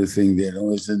 Where the thing there, it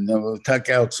was attack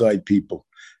outside people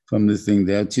from the thing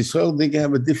there. So they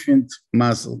have a different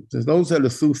muscle. Those are the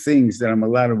two things that I'm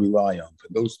allowed to rely on for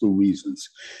those two reasons.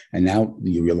 And now, do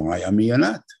you rely on me or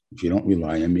not? If you don't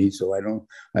rely on me, so I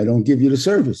don't give you the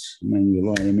service. When you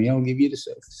rely on me, I'll give you the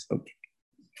service. Okay.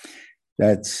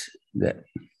 That's that.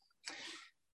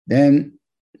 Then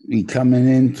we coming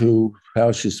into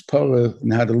Parshas Parah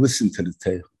and how to listen to the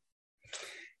Torah.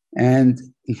 And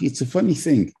it's a funny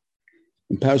thing.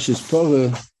 In Parshas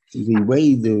Parah, the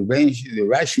way the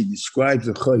Rashi describes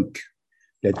a chayk,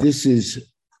 that this is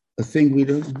a thing we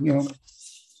don't,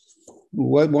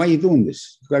 why are you doing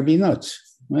this? It's got to be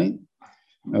nuts, right?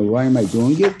 Why am I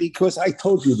doing it? Because I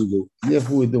told you to do it.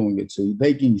 Therefore, we're doing it. So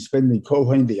you're spending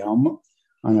kol hain the alma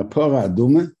on a parah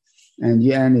aduma, and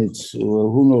it's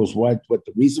who knows what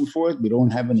the reason for it. We don't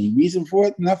have any reason for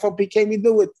it. Nafal PK, we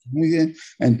do it.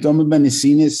 And Tomer Ben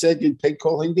Esina said you'd pay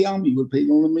kol hain the alma, you would pay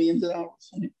only $1 million.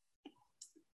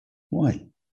 Why?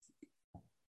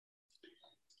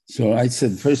 So I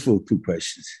said, first of all, two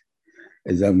questions.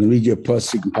 As I'm going to read you a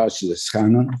pasuk in Parshas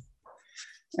Chanan,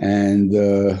 and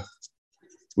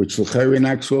which L'chayre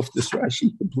knocks off this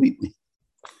Rashi completely.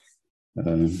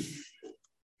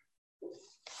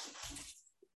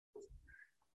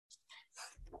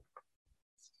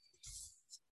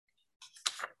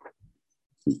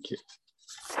 Okay.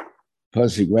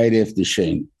 Pasuk right after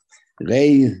Shane.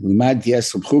 Rei limad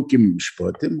yasam chukim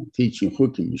mishpatim, teaching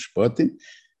chukim mishpatim,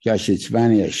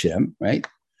 kashetzvani Hashem, right?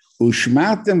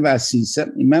 Ushmartem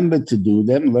vasisam, remember to do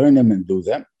them, learn them and do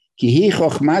them. Kihi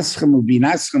chochmaschem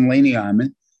ubinaschem leini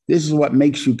amen. This is what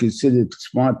makes you considered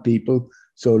smart people.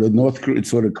 So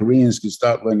the Koreans can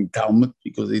start learning Talmud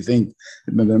because they think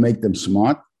they're going to make them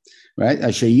smart, right?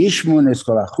 Asher yishmun es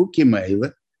kol hachukim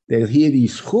ha'ele. They'll hear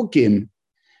these chukim.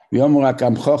 The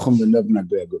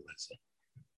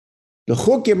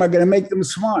chukim are going to make them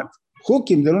smart.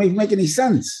 Chukim, they don't even make any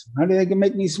sense. How are they going to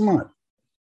make me smart?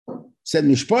 Said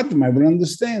mishpatim, I will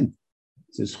understand.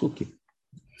 It says chukim.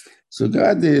 So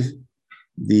God, the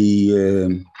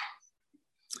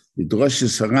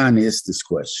Droshes Haran asked this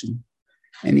question,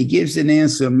 and he gives an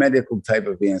answer, a medical type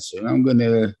of answer. And I'm going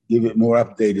to give it more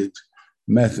updated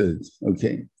method.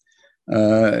 Okay,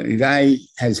 the guy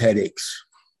has headaches,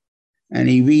 and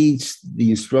he reads the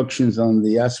instructions on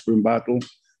the aspirin bottle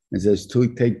and says,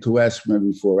 take 2 aspirin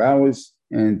every 4 hours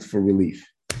and for relief.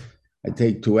 I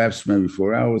take 2 aspirin every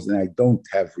 4 hours and I don't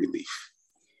have relief,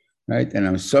 right? And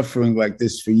I'm suffering like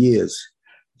this for years.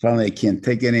 Finally, I can't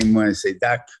take it anymore. I say,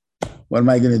 Doc, what am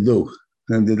I going to do?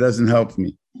 And it doesn't help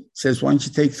me. He says, why don't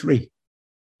you take 3?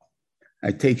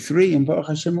 I take 3 and Baruch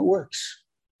Hashem, it works,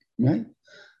 right?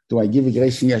 Do I give a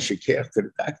Grace Yashikir to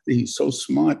the doctor? He's so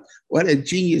smart. What a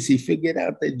genius. He figured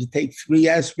out that you take 3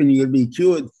 aspirin, you'll be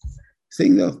cured.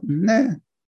 Saying, nah. I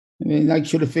mean, I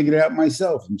should have figured it out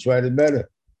myself and tried it better.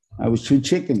 I was 2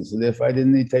 chickens, so therefore I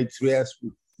didn't need to take 3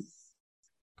 aspirin.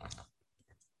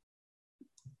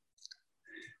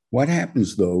 What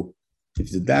happens, though,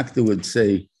 if the doctor would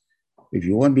say, if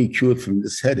you want to be cured from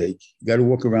this headache, you got to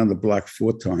walk around the block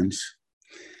 4 times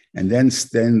and then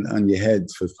stand on your head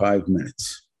for 5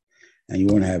 minutes, and you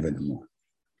won't have it anymore.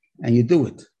 And you do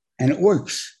it, and it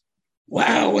works.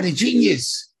 Wow, what a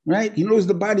genius, right? He knows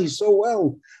the body so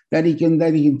well that he can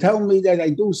tell me that I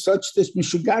do such this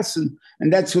mishugasan,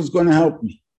 and that's what's going to help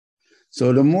me.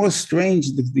 So the more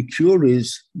strange the cure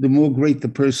is, the more great the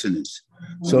person is.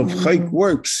 So if chayk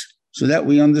works, so that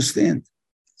we understand.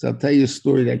 So I'll tell you a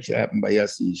story that actually happened by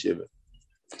us in Yeshiva.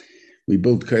 We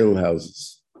built Kail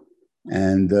houses,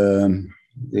 and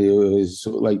there was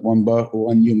like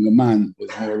one younger man was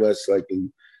more or less like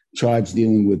charge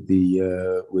dealing with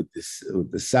the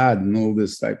sod and all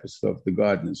this type of stuff. The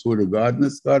gardeners. Who are the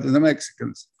gardeners? Gardeners are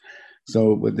Mexicans.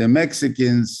 So, but the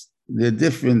Mexicans, they're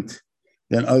different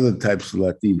than other types of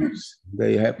Latinos.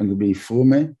 They happen to be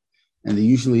fume, and they're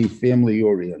usually family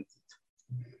oriented.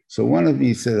 So one of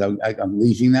me says, I'm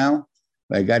leaving now,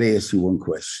 but I got to ask you one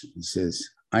question. He says,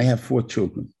 I have 4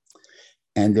 children,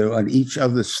 and they're on each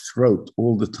other's throat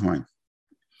all the time.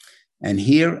 And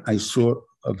here I'm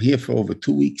here for over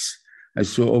 2 weeks. I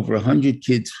saw over 100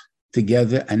 kids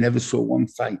together. I never saw one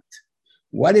fight.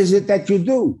 What is it that you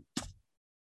do?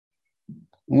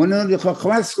 I want to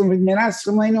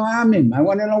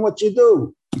know what you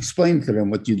do. Explain to them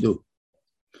what you do,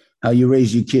 how you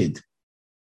raise your kid.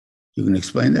 You can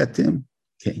explain that to him?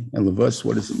 Okay. And Levus,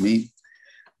 what does it mean?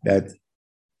 That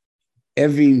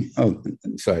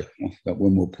sorry, I've got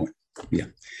one more point. Yeah.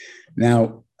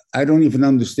 Now, I don't even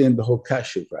understand the whole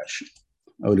kasha Rashi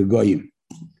or the goyim.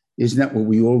 Isn't that what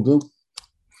we all do?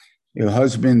 Your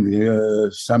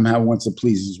husband somehow wants to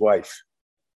please his wife.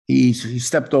 He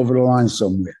stepped over the line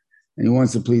somewhere, and he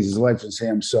wants to please his wife and say,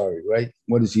 I'm sorry, right?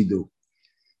 What does he do?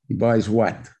 He buys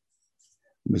what?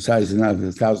 Besides another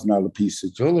 $1,000 piece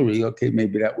of jewelry, okay,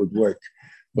 maybe that would work.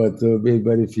 But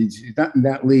if he's not in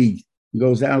that league, he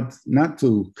goes out not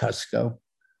to Costco,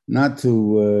 not to,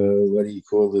 what do you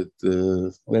call it,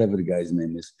 whatever the guy's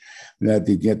name is, that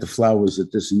they get the flowers at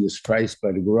this and this price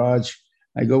by the garage.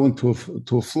 I go into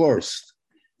a florist,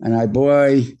 and I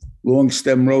buy long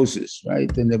stem roses,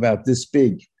 right? And about this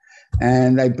big.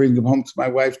 And I bring them home to my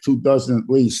wife, 2 dozen at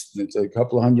least. It's a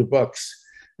couple of $100.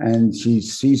 And she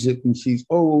sees it and she's,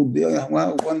 oh,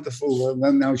 well, wonderful.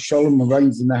 Now Sholom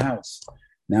reigns in the house.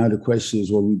 Now the question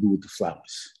is what we do with the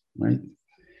flowers, right?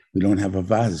 We don't have a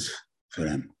vase for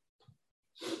them,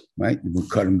 right? We'll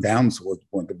cut them down, so we'll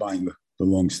want to buy the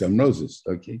long stem roses,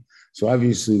 okay? So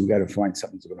obviously we've got to find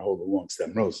something that's going to hold the long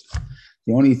stem roses.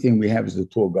 The only thing we have is the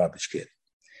tall garbage can.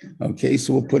 Okay,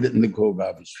 so we'll put it in the tall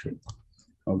garbage can.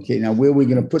 Okay, now where are we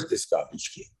going to put this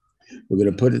garbage can? We're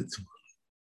going to put it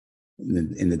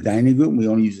in the dining room. We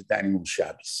only use the dining room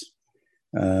Shabbos.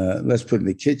 Let's put it in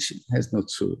the kitchen. It has no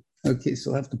tzur. Okay, so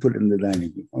I'll have to put it in the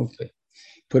dining room. Okay,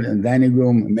 put it in the dining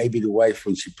room. And maybe the wife,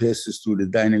 when she passes through the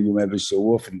dining room every so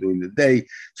often during the day,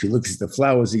 she looks at the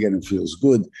flowers again and feels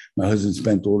good. My husband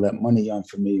spent all that money on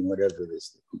for me and whatever it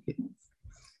is. Okay.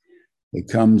 It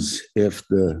comes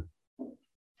after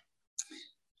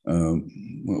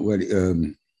what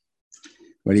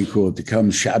do you call it? To come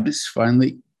Shabbos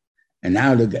finally, and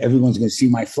now everyone's going to see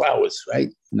my flowers,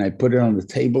 right? And I put it on the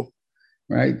table,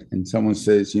 right? And someone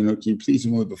says, can you please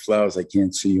move the flowers? I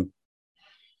can't see you.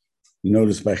 You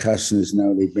notice by chasnas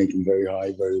now they make them very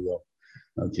high, very low.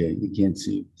 Okay, you can't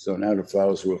see you. So now the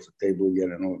flowers are off the table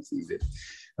again, and all the things that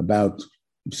about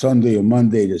Sunday or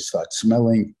Monday they start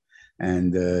smelling.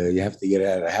 And you have to get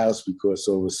out of the house because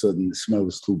all of a sudden the smell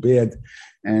is too bad.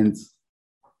 And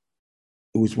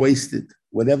it was wasted.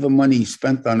 Whatever money he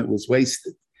spent on it was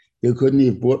wasted. You couldn't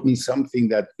have bought me something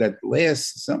that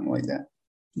lasts, something like that.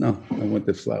 No, I want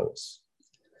the flowers.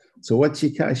 So what's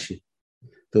your kasha?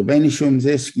 The Rebbeinu Shalom is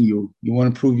asking you, you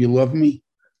want to prove you love me?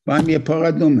 Buy me a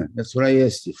paraduma. That's what I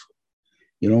asked you for.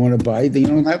 You don't want to buy it, then you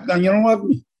don't love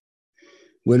me.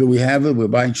 Where do we have it? We're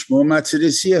buying Shmur Matzah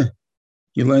this year.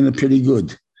 You learn it pretty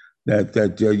good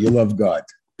that you love God,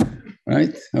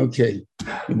 right? Okay.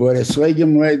 You bought a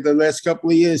Slegim right the last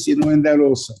couple of years. You learned that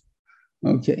also.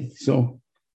 Okay. So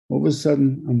all of a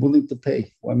sudden, I'm willing to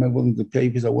pay. Why am I willing to pay?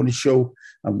 Because I want to show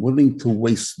I'm willing to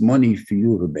waste money for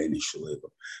you, Reuven.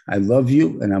 I love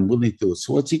you, and I'm willing to.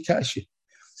 So what's your kasha?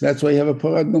 So that's why you have a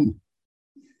paradum.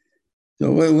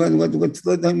 So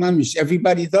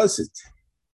everybody does it.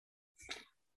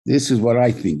 This is what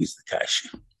I think is the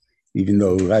kasha. Even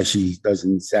though Rashi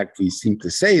doesn't exactly seem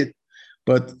to say it,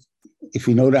 but if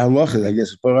we know the halacha, I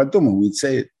guess paraduma, we'd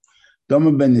say it.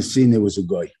 Dama ben Nesina was a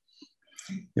goy.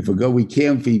 If a goy, we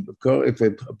can't. If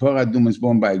a paraduma is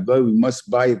born by a goy, we must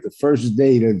buy it the first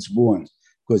day that it's born,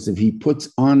 because if he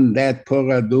puts on that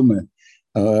paraduma,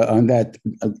 on that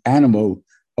animal,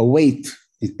 a weight,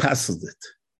 it passes it.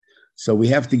 So we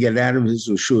have to get out of his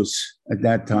rishus at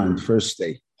that time, first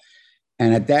day.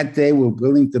 And at that day, we're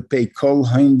willing to pay kol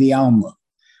hain di alma.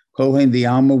 Kol hain di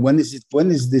alma. When is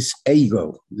this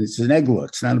ego? It's an egla.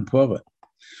 It's not a pora.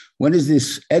 When is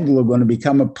this egla going to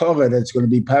become a pora that's going to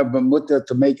be mutter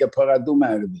to make a paradum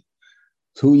out of it?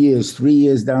 2 years, 3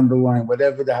 years down the line,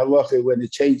 whatever the halacha, when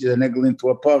it changes an egla into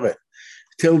a pora.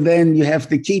 Till then, you have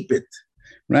to keep it,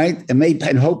 right? And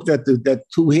hope that that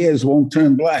 2 hairs won't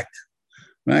turn black,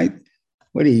 right?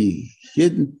 What are you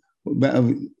kidding?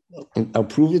 I'll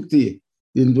prove it to you.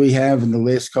 Didn't we have in the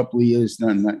last couple of years?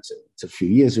 No, not It's a few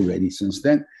years already since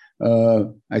then.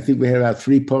 I think we had about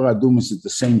 3 paradumas at the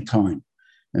same time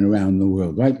and around the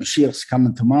world, right? Mashiach's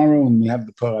coming tomorrow, and we have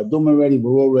the paraduma ready.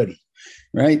 We're all ready,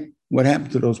 right? What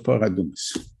happened to those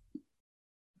paradumas?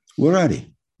 Where are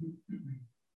they?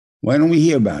 Why don't we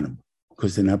hear about them?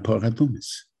 Because they're not paradumas.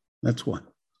 That's why.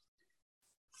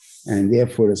 And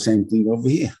therefore, the same thing over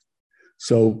here.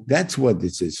 So that's what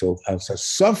this is. So as a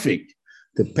suffix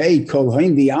to pay kol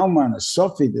hain the alma on a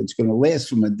suffix that's going to last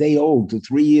from a day old to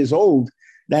 3 years old,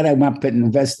 that I'm not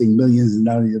investing millions and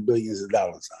dollars or billions of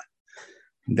dollars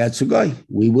on. That's a guy.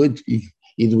 We would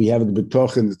either we have the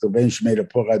betochen that the bench made a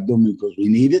paradum because we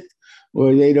need it,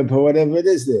 or later whatever it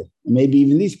is there. Maybe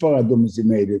even these paradumas he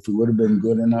made, if it would have been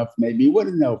good enough, maybe he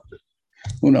wouldn't help it.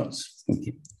 Who knows?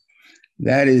 Okay.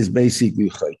 That is basically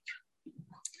chayk.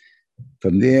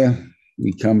 From there,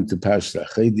 we come to Parshas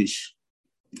Chedesh,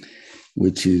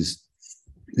 which is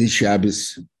this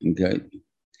Shabbos, okay?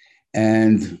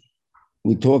 And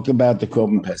we talk about the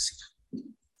Korban Pesach.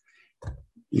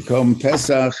 The Korban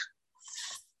Pesach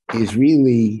is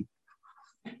really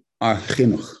our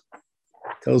chinuch.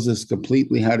 Tells us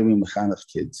completely how to be mechanech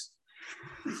kids.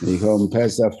 The Korban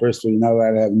Pesach, first we're not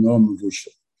allowed to have no mevushel.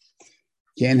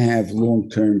 Can't have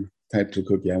long-term types of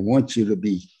cooking. I want you to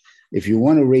be, if you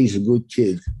want to raise a good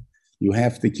kid, you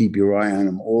have to keep your eye on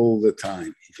him all the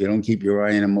time. If you don't keep your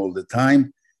eye on him all the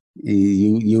time,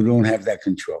 you don't have that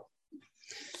control.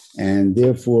 And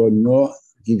therefore, no,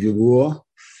 give you raw.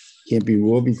 Can't be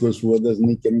raw because raw doesn't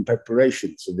need any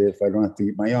preparation. So therefore, I don't have to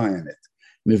keep my eye on it.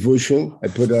 Mevushel, I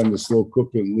put it on the slow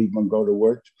cooker and leave him go to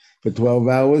work for 12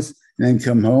 hours and then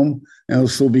come home and he'll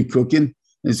still be cooking.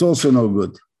 It's also no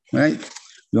good, right?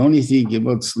 The only thing you give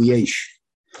out sliesh,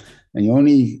 and the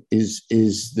only is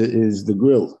the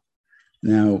grill.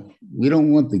 Now, we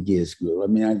don't want the gas grill. I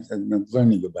mean, I'm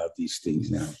learning about these things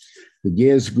now. The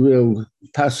gas grill,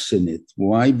 passionate.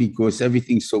 Why? Because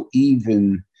everything's so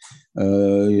even.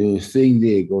 Thing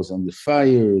there goes on the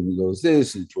fire, and it goes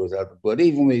this, and it goes out the blood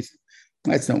evenly.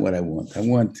 That's not what I want. I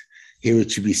want here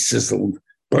it should be sizzled,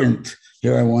 burnt.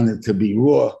 Here I want it to be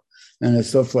raw, and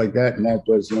stuff like that. And that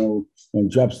was, when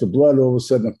it drops the blood, all of a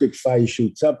sudden a big fire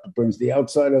shoots up, it burns the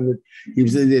outside of it.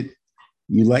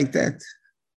 You like that?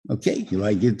 Okay, you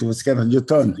like it, what's got on your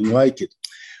tongue, you like it.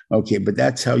 Okay, but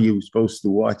that's how you're supposed to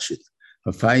watch it.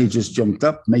 A fire just jumped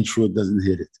up, make sure it doesn't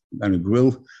hit it. On a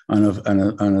grill, on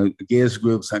a gas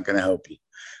grill, it's not going to help you.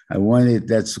 I want it,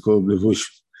 that's called levush.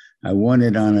 I want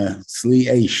it on a sli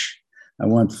eish. I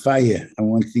want fire. I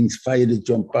want fire to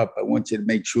jump up. I want you to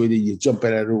make sure that you jump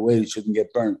it out of the way, it shouldn't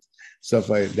get burnt. Stuff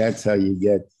like that. That's how you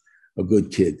get a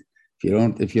good kid.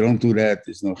 If you don't do that,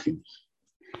 there's no chinuch.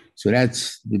 So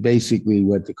that's basically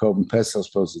what the Korban Pesach is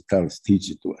supposed to teach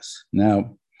it to us.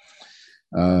 Now,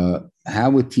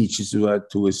 how it teaches it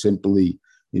to us simply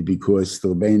is because the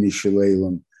Rebbeinu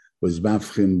Shalom was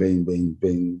mafchim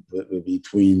between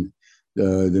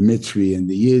the Mitzri and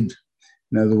the Yid.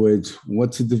 In other words,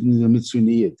 what's the difference in the Mitzri and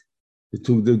the Yid?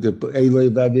 The Eloi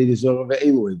V'Avodah Zarah,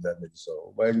 Eloi V'Avodah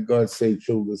Zarah. Why did God say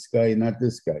kill this guy and not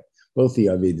this guy? Both the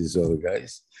Avodah Zarah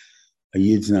guys. A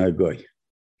Yid's not a goy.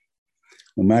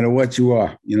 No matter what you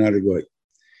are, you're not a goy.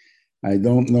 I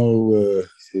don't know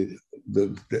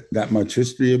that much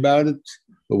history about it,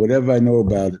 but whatever I know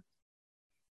about it,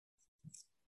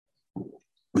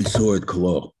 we saw it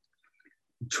Kolo.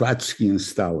 Trotsky and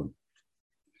Stalin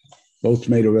both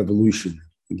made a revolution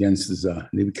against the Tsar.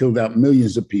 They killed out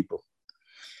millions of people,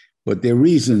 but their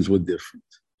reasons were different.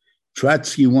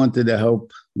 Trotsky wanted to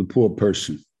help the poor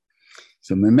person.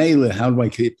 So Memele, how do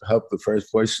I help the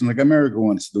first person like America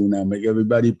wants to do now? Make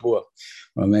everybody poor,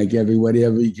 or make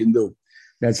whatever you can do.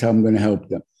 That's how I'm going to help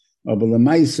them. But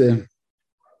Lamaisa,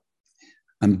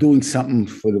 I'm doing something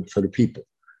for the people.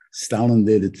 Stalin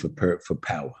did it for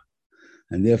power,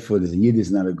 and therefore the Yid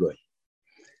is not a goy.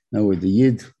 Now with the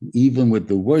Yid, even with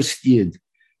the worst Yid,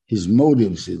 his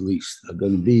motives at least are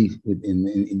going to be in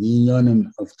the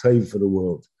inyanim of Tov for the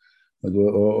world.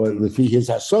 Or if he his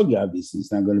hasog, obviously,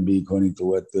 it's not going to be according to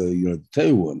what the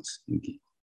Torah wants. Okay.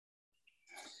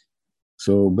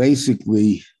 So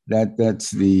basically, that's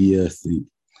the thing.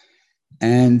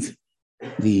 And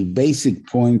the basic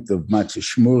point of matzah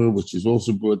shmura, which is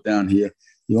also brought down here,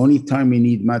 the only time we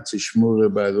need matzah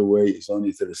shmura, by the way, is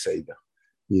only to the Seder.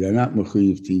 We are not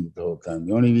mechuyev to eat the whole time.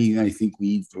 The only reason I think we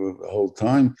eat for the whole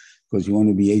time because you want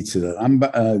to be ate to the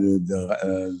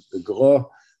Gra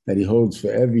that he holds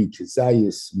for every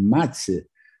kezayis matzah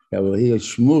that will hear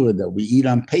shmura that we eat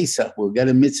on Pesach. We'll get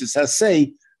a mitzvah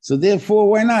hasei. So therefore,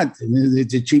 why not?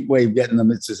 It's a cheap way of getting the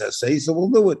mitzvah hasei, so we'll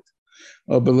do it.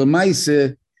 But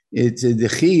lemaisa, the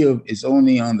chiyuv is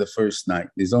only on the first night.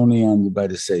 It's only by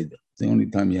the Seder. the only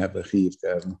time you have a chiyuv to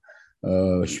have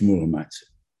shmura matzah.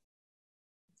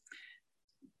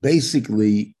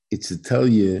 Basically, it's to tell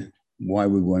you why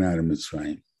we're going out of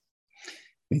Mitzrayim.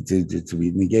 To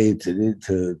be negated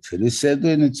to this Seder,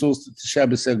 and it's also to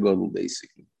Shabbos HaGodel,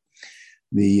 basically.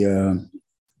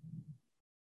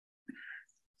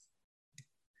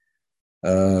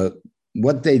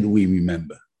 What day do we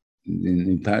remember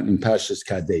in Parshas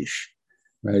Kadesh?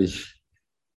 Right?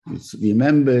 It's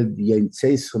remembered Yom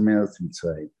Tzeis Chomer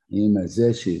Mitzrayim.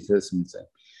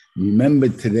 Remember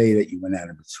today that you went out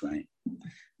of Mitzrayim.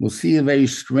 We'll see a very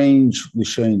strange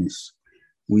Lashonis.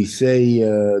 We say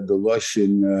the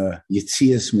Lashon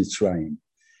Yetzias Mitzrayim.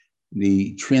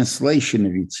 The translation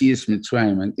of Yetzias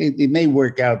Mitzrayim, and it may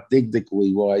work out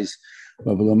digdically wise,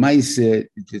 but Lamaisa,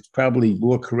 it's probably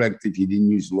more correct if you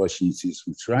didn't use the Lashon Yetzias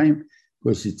Mitzrayim,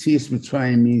 because Yetzias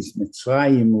Mitzrayim means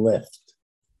Mitzrayim left.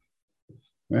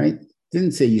 Right? It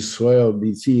didn't say Yisrael,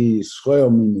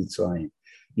 Yisrael means Mitzrayim.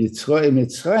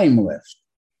 Mitzrayim left.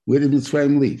 Where did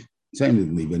Mitzrayim leave? Mitzrayim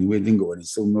didn't leave anywhere, didn't go anywhere,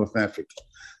 still North Africa.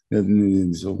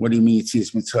 So what do you mean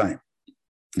Yetzias Mitzrayim?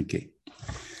 Okay.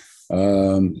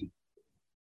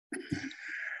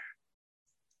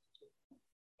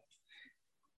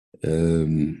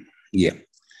 Yeah.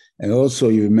 And also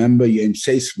you remember Yom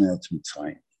Tzeis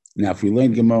Mitzrayim. Now, if we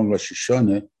learned Gemara on Rosh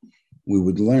Hashanah, we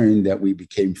would learn that we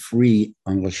became free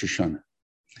on Rosh Hashanah.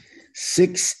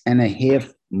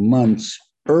 6.5 months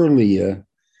earlier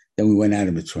than we went out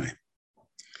of Mitzrayim.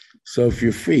 So if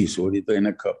you're free, so what are you doing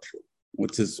a cup for?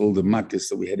 What's this, all the makkahs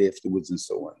that we had afterwards and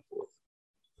so on?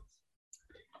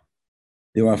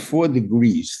 There are 4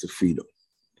 degrees to freedom.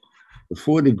 The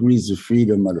 4 degrees of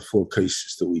freedom are the 4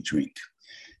 cases that we drink.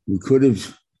 We could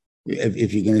have,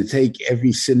 if you're going to take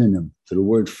every synonym to the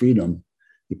word freedom,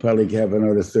 you probably could have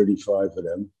another 35 of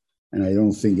them. And I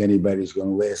don't think anybody's going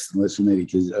to last unless you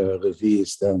make it Revi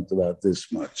is down to about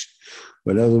this much.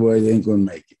 But otherwise, they ain't going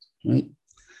to make it, right?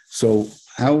 So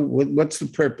what's the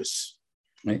purpose,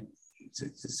 right?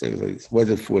 What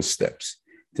are the 4 steps?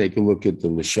 Take a look at the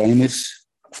Lashonis.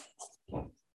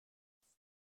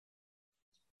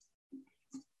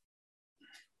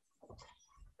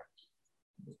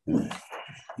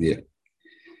 Yeah.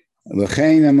 The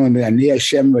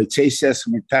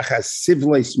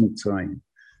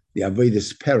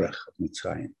Avodas Perach of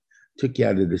Mitzrayim took you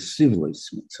out of the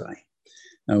Sivlos Mitzrayim.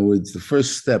 In other words, the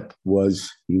first step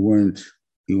was you're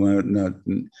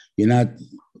not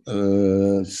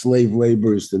slave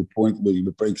laborers to the point where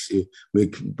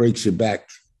it breaks your back.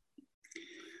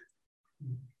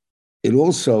 It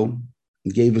also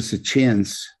gave us a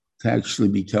chance to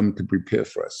actually to prepare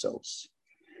for ourselves.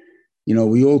 You know,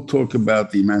 we all talk about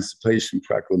the Emancipation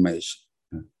Proclamation.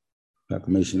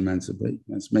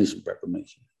 Emancipation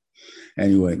Proclamation.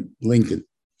 Anyway, Lincoln,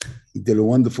 he did a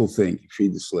wonderful thing. He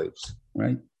freed the slaves,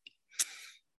 right?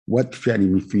 What did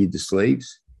he free the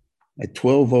slaves? At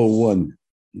 1201,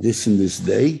 this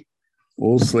day,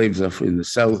 all slaves are free in the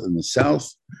South.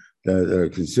 That are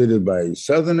considered by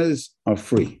Southerners are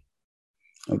free.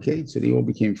 Okay, so they all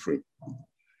became free.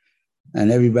 And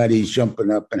everybody's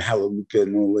jumping up and hallelujah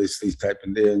and all these type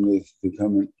of there, and they're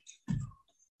coming.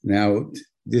 Now,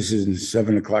 this is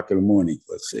 7 o'clock in the morning,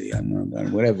 let's say, I don't know,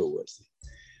 whatever it was.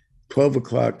 12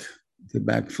 o'clock, they're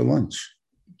back for lunch.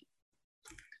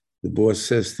 The boss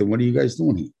says to them, what are you guys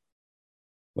doing here?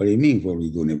 What do you mean, what are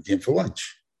we doing here? We came for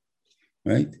lunch,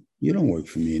 right? You don't work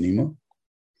for me anymore.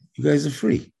 You guys are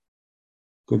free.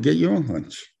 Go get your own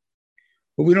lunch.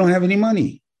 But we don't have any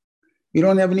money. We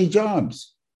don't have any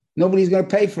jobs. Nobody's going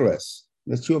to pay for us.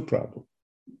 That's your problem.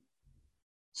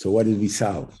 So what did we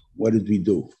solve? What did we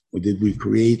do? Or did we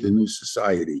create a new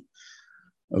society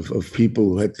of people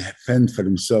who had to fend for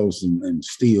themselves and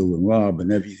steal and rob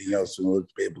and everything else in order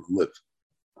to be able to live?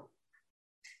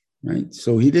 Right?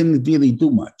 So he didn't really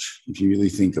do much, if you really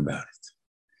think about it.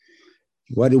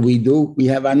 What do? We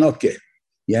have Anoke.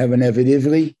 You have an Eved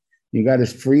Ivri. You got to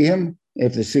free him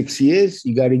after 6 years.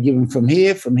 You got to give him from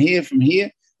here,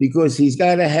 because he's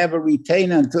got to have a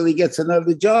retainer until he gets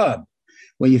another job.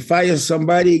 When you fire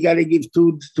somebody, you got to give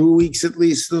two weeks at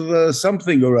least of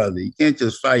something or other. You can't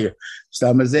just fire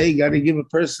Stamazé. You got to give a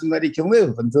person that he can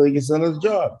live until he gets another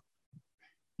job.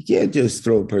 You can't just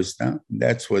throw a person out.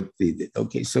 That's what they did.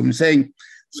 Okay, so I'm saying,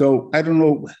 so I don't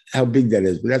know how big that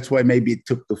is, but that's why maybe it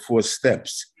took the 4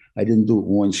 steps. I didn't do it in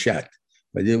one shot.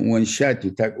 If I did it in one shot,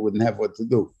 you wouldn't have what to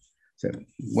do. So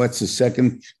what's the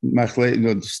second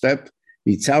step?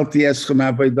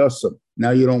 Now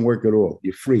you don't work at all.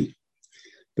 You're free.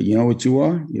 But you know what you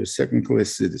are? You're a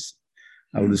second-class citizen.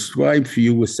 I will describe for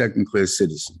you a second-class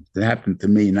citizen. That happened to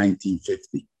me in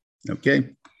 1950.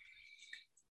 Okay?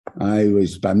 I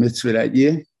was bar mitzvah that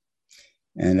year.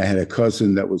 And I had a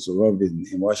cousin that was a Reuven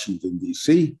in Washington,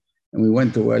 D.C., and we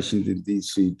went to Washington,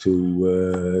 D.C.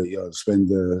 to spend,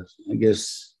 I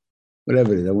guess,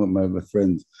 whatever it is. I went with my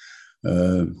friend,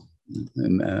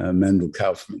 Mendel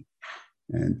Kaufman.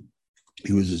 And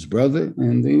he was his brother,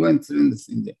 and we went to the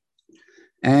thing there.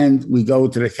 And we go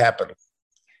to the Capitol.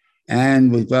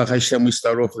 And with Baruch Hashem, we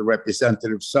start off the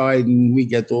representative side, and we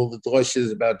get all the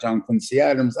droshes about John Quincy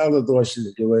Adams, all the droshes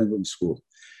that you learned in school.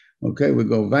 Okay, we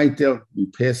go right there. We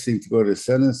passing to go to the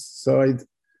center side.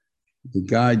 The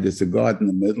guy, there's a guard in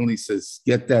the middle. He says,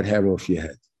 "Get that hat off your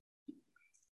head."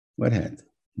 What hat?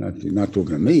 Not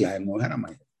talking to me. I have no hat on my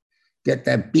head. Get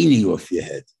that beanie off your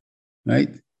head,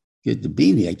 right? Get the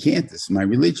beanie. I can't. This is my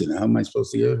religion. How am I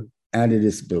supposed to get out of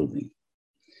this building?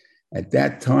 At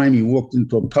that time, you walked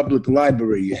into a public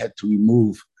library. You had to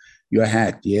remove your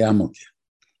hat, your yarmulke.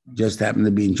 Just happened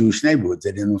to be in Jewish neighborhoods.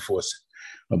 They didn't enforce it.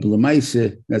 But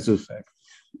B'lamaisa, that's a fact.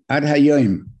 Ad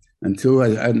hayom, until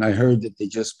I heard that they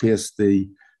just passed the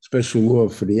special law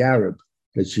for the Arab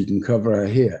that she can cover her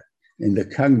hair. In the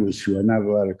Congress, you are not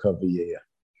allowed to cover your hair.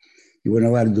 You weren't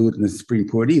allowed to do it in the Supreme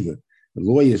Court either. The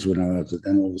lawyers were not allowed to.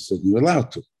 Then all of a sudden you're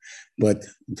allowed to. But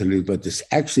to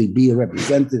actually be a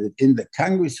representative in the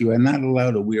Congress, you are not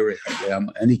allowed to wear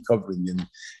any covering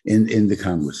in the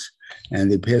Congress.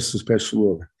 And they passed a special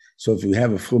law. So if you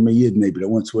have a former Yid maybe that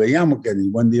wants to wear yarmulke and he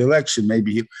won the election,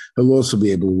 maybe he'll also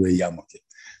be able to wear yarmulke.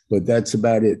 But that's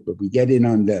about it. But we get in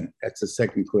on them. That's a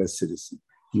second-class citizen.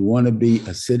 You want to be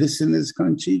a citizen in this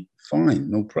country? Fine,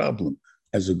 no problem,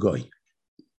 as a goy.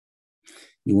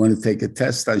 You want to take a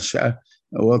test on Shabbos?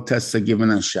 All tests are given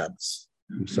on Shabbos.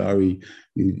 I'm sorry,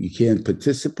 you can't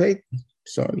participate?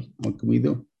 Sorry, what can we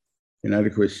do? You're not a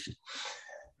Christian.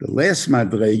 The last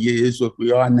madrega is what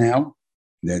we are now.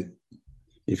 Then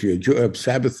if you're a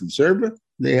Sabbath observer,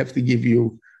 they have to give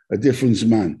you a different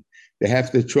zman. They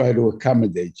have to try to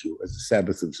accommodate you as a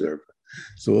Sabbath observer.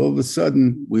 So all of a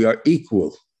sudden, we are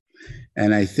equal.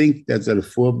 And I think that's out of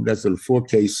four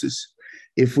cases.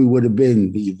 If we would have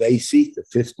been the Ivesi, the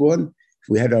fifth one, if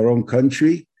we had our own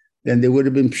country, then there would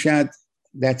have been pshat.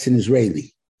 That's an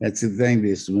Israeli. That's the thing.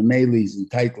 This Mameli is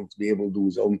entitled to be able to do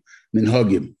his own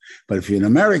minhagim. But if you're an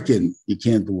American, you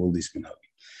can't do all these minhagim.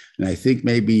 And I think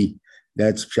maybe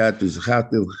that's pshat is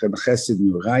chesed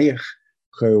nurayach.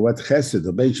 What chesed?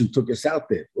 The Benjamin took us out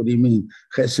there. What do you mean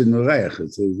chesed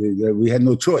nurayach? We had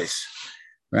no choice,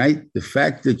 right? The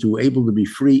fact that you were able to be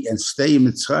free and stay in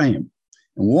Mitzrayim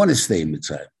and want to stay in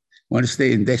Mitzrayim,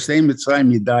 stay in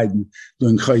Mitzrayim, you died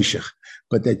doing choshech.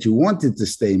 But that you wanted to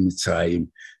stay in Mitzrayim,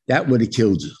 that would have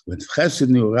killed you. With chesed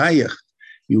nurayach,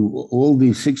 all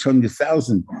these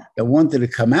 600,000 that wanted to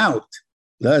come out,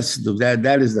 that is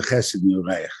the chesed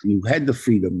nurayach. You had the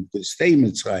freedom to stay in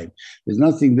Mitzrayim. There's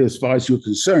nothing there as far as you're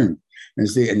concerned. And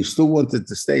you still wanted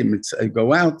to stay in Mitzrayim,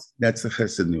 go out, that's the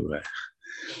chesed nurayach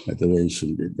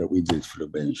that we did for the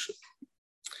Benishim.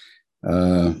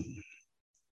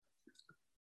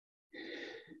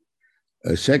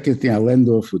 A second thing, I'll end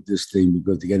off with this thing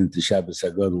because to get into Shabbos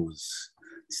Hagadol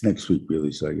it's next week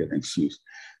really, so I get an excuse.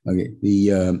 Okay,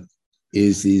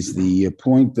 is the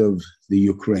point of the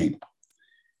Ukraine,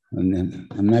 and then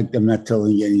I'm not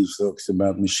telling you any talks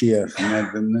about Mashiach.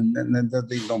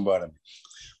 They don't bother me.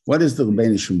 What is the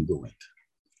Rebbeinu Shem doing?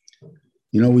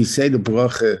 You know, we say the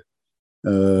bracha.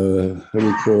 How do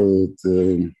we call it?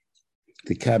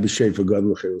 The Kabbalah for God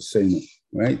L'Cherosenu,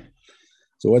 right?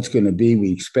 So what's going to be?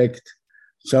 We expect.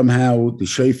 Somehow the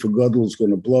Shofar Gadol is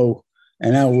going to blow,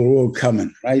 and now we're all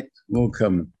coming, right? We're all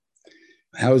coming.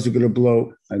 How is it going to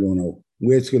blow? I don't know.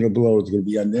 Where it's going to blow, it's going to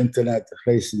be on the internet, the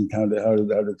facing how the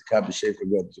Kabbalah Shofar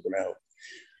Gadol is going to help.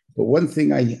 But one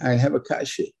thing I have a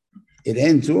kasha. It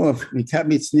ends off,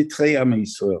 Mikabitz Nitrei Am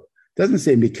Yisrael. It doesn't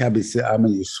say Mikabitz Am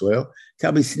Yisrael.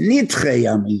 Mikabitz Nitrei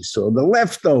Am Yisrael, the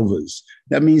leftovers.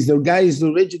 That means the guys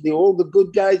originally, all the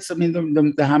good guys, I mean,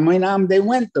 the Hamayim, they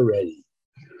went already.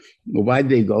 Well, why'd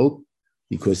they go?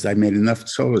 Because I made enough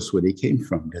tzoros where they came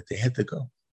from that they had to go.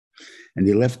 And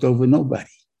they left over nobody.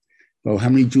 Well, how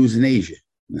many Jews in Asia?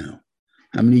 No.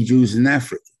 How many Jews in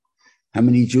Africa? How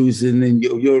many Jews in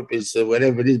Europe is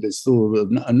whatever it is, but still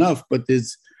enough, but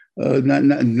there's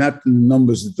not the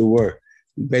numbers that there were.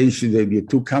 You're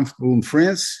too comfortable in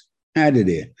France? Out of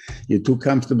there. You're too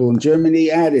comfortable in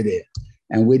Germany? Out of there.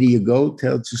 And where do you go?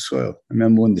 Tell Yisrael. I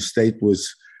remember when the state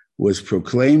was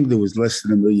proclaimed, there was less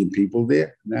than 1 million people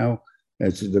there. Now,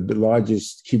 that's the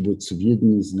largest kibbutz of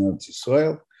Yidden in Eretz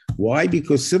Yisrael. Why?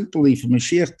 Because simply for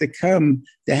Mashiach to come,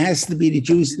 there has to be the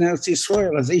Jews in Eretz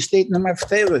Yisrael, as they state in the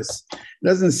Maftelis. It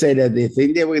doesn't say that they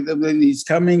think when he's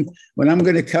coming, when I'm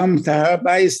going to come to Harav,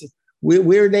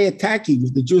 where are they attacking?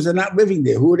 If the Jews are not living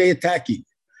there, who are they attacking?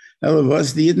 All of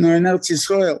us, the Yidden are in Eretz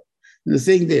Yisrael. And the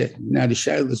thing there, now the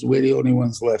Shilas, we're the only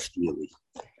ones left, really.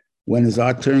 When is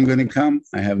our turn going to come?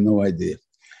 I have no idea.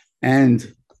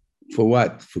 And for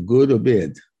what? For good or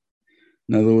bad?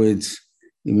 In other words,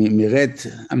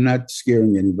 I'm not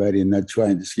scaring anybody and not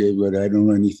trying to scare anybody. I don't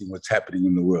know anything what's happening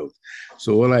in the world.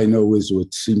 So all I know is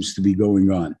what seems to be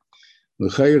going on.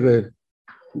 With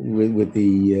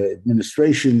the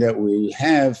administration that we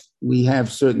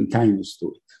have certain kindness to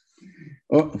it.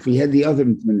 Oh, if we had the other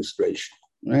administration,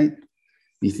 right?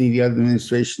 Do you think the other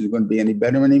administration is going to be any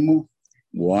better anymore?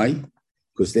 Why?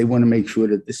 Because they want to make sure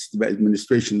that this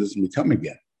administration doesn't become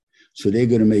again. So they're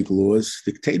going to make laws,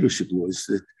 dictatorship laws,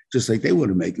 that just like they want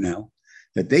to make now,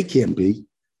 that they can't be.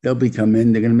 They'll become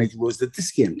in, they're going to make laws that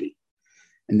this can't be.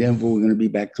 And therefore, we're going to be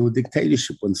back to a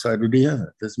dictatorship, one side or the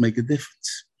other. It doesn't make a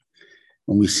difference.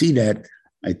 When we see that,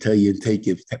 I tell you, take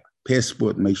your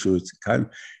passport, make sure it's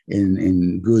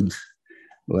in good,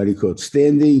 what do you call it,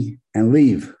 standing, and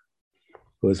leave.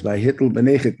 Because by Hitler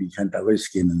Benechet, you can't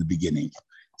in the beginning.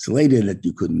 It's later that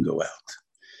you couldn't go out.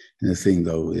 And the thing,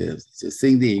 though, is it's a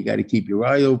thing there, you got to keep your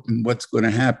eye open. What's going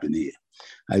to happen here?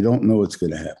 I don't know what's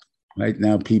going to happen. Right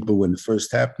now, people, when it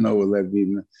first happened, we're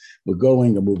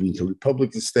moving to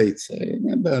Republican states.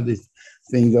 About this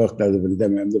thing, I'm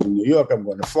living in New York, I'm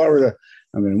going to Florida,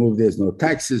 I'm going to move, there's no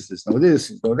taxes, there's no this,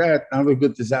 there's no that. Now we're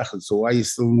good to Zachar. So why are you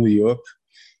still in New York?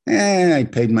 I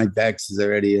paid my taxes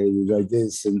already, like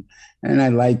this, and I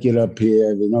like it up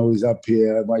here. I've been always up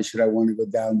here. Why should I want to go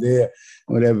down there?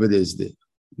 Whatever it is there.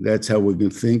 That's how we're going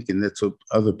to think, and that's what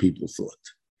other people thought.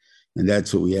 And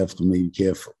that's what we have to be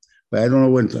careful. But I don't know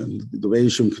when the way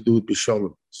Hashem could do it,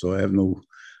 Sholom. So I'm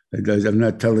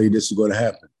not telling you this is going to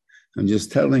happen. I'm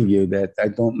just telling you that I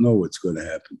don't know what's going to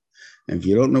happen. And if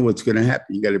you don't know what's going to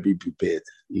happen, you got to be prepared.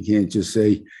 You can't just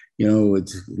say,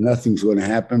 nothing's going to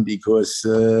happen because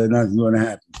nothing's going to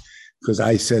happen because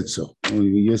I said so.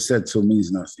 You said so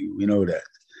means nothing. We know that.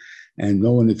 And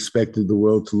no one expected the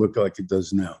world to look like it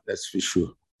does now. That's for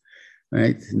sure.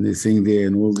 Right? And the thing there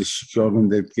and all the Sholom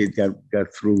that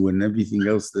got through and everything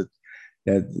else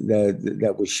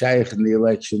that was shaykh in the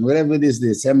election, whatever it is,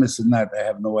 this emes or not, I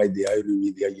have no idea. I don't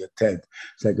need your TED.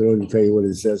 So I can only tell you what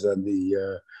it says on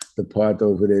the part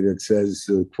over there that says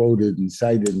quoted and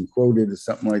cited and quoted or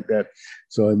something like that.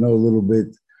 So I know a little bit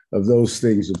of those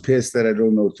things. Past that, I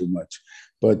don't know too much.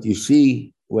 But you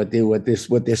see what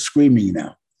they're screaming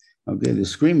now. Okay, they're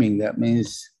screaming. That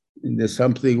means there's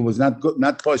something was not good,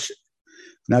 not push it.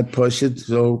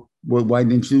 So why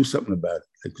didn't you do something about it?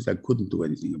 Because I couldn't do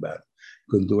anything about it.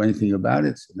 Couldn't do anything about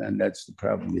it. So then that's the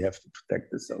problem we have to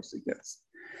protect ourselves against.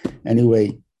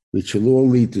 Anyway, which should all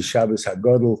lead to Shabbos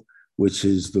HaGadol, which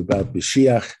is about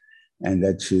Mashiach, and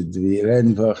that should be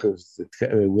Renvach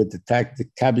with the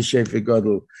tactic Kabbalah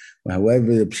Gadol.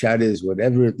 However the pshat is,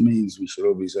 whatever it means, we should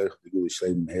always do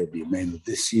Shleit Meher B'Yameinu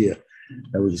this year,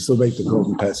 and we can still make the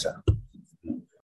Golden Pesach.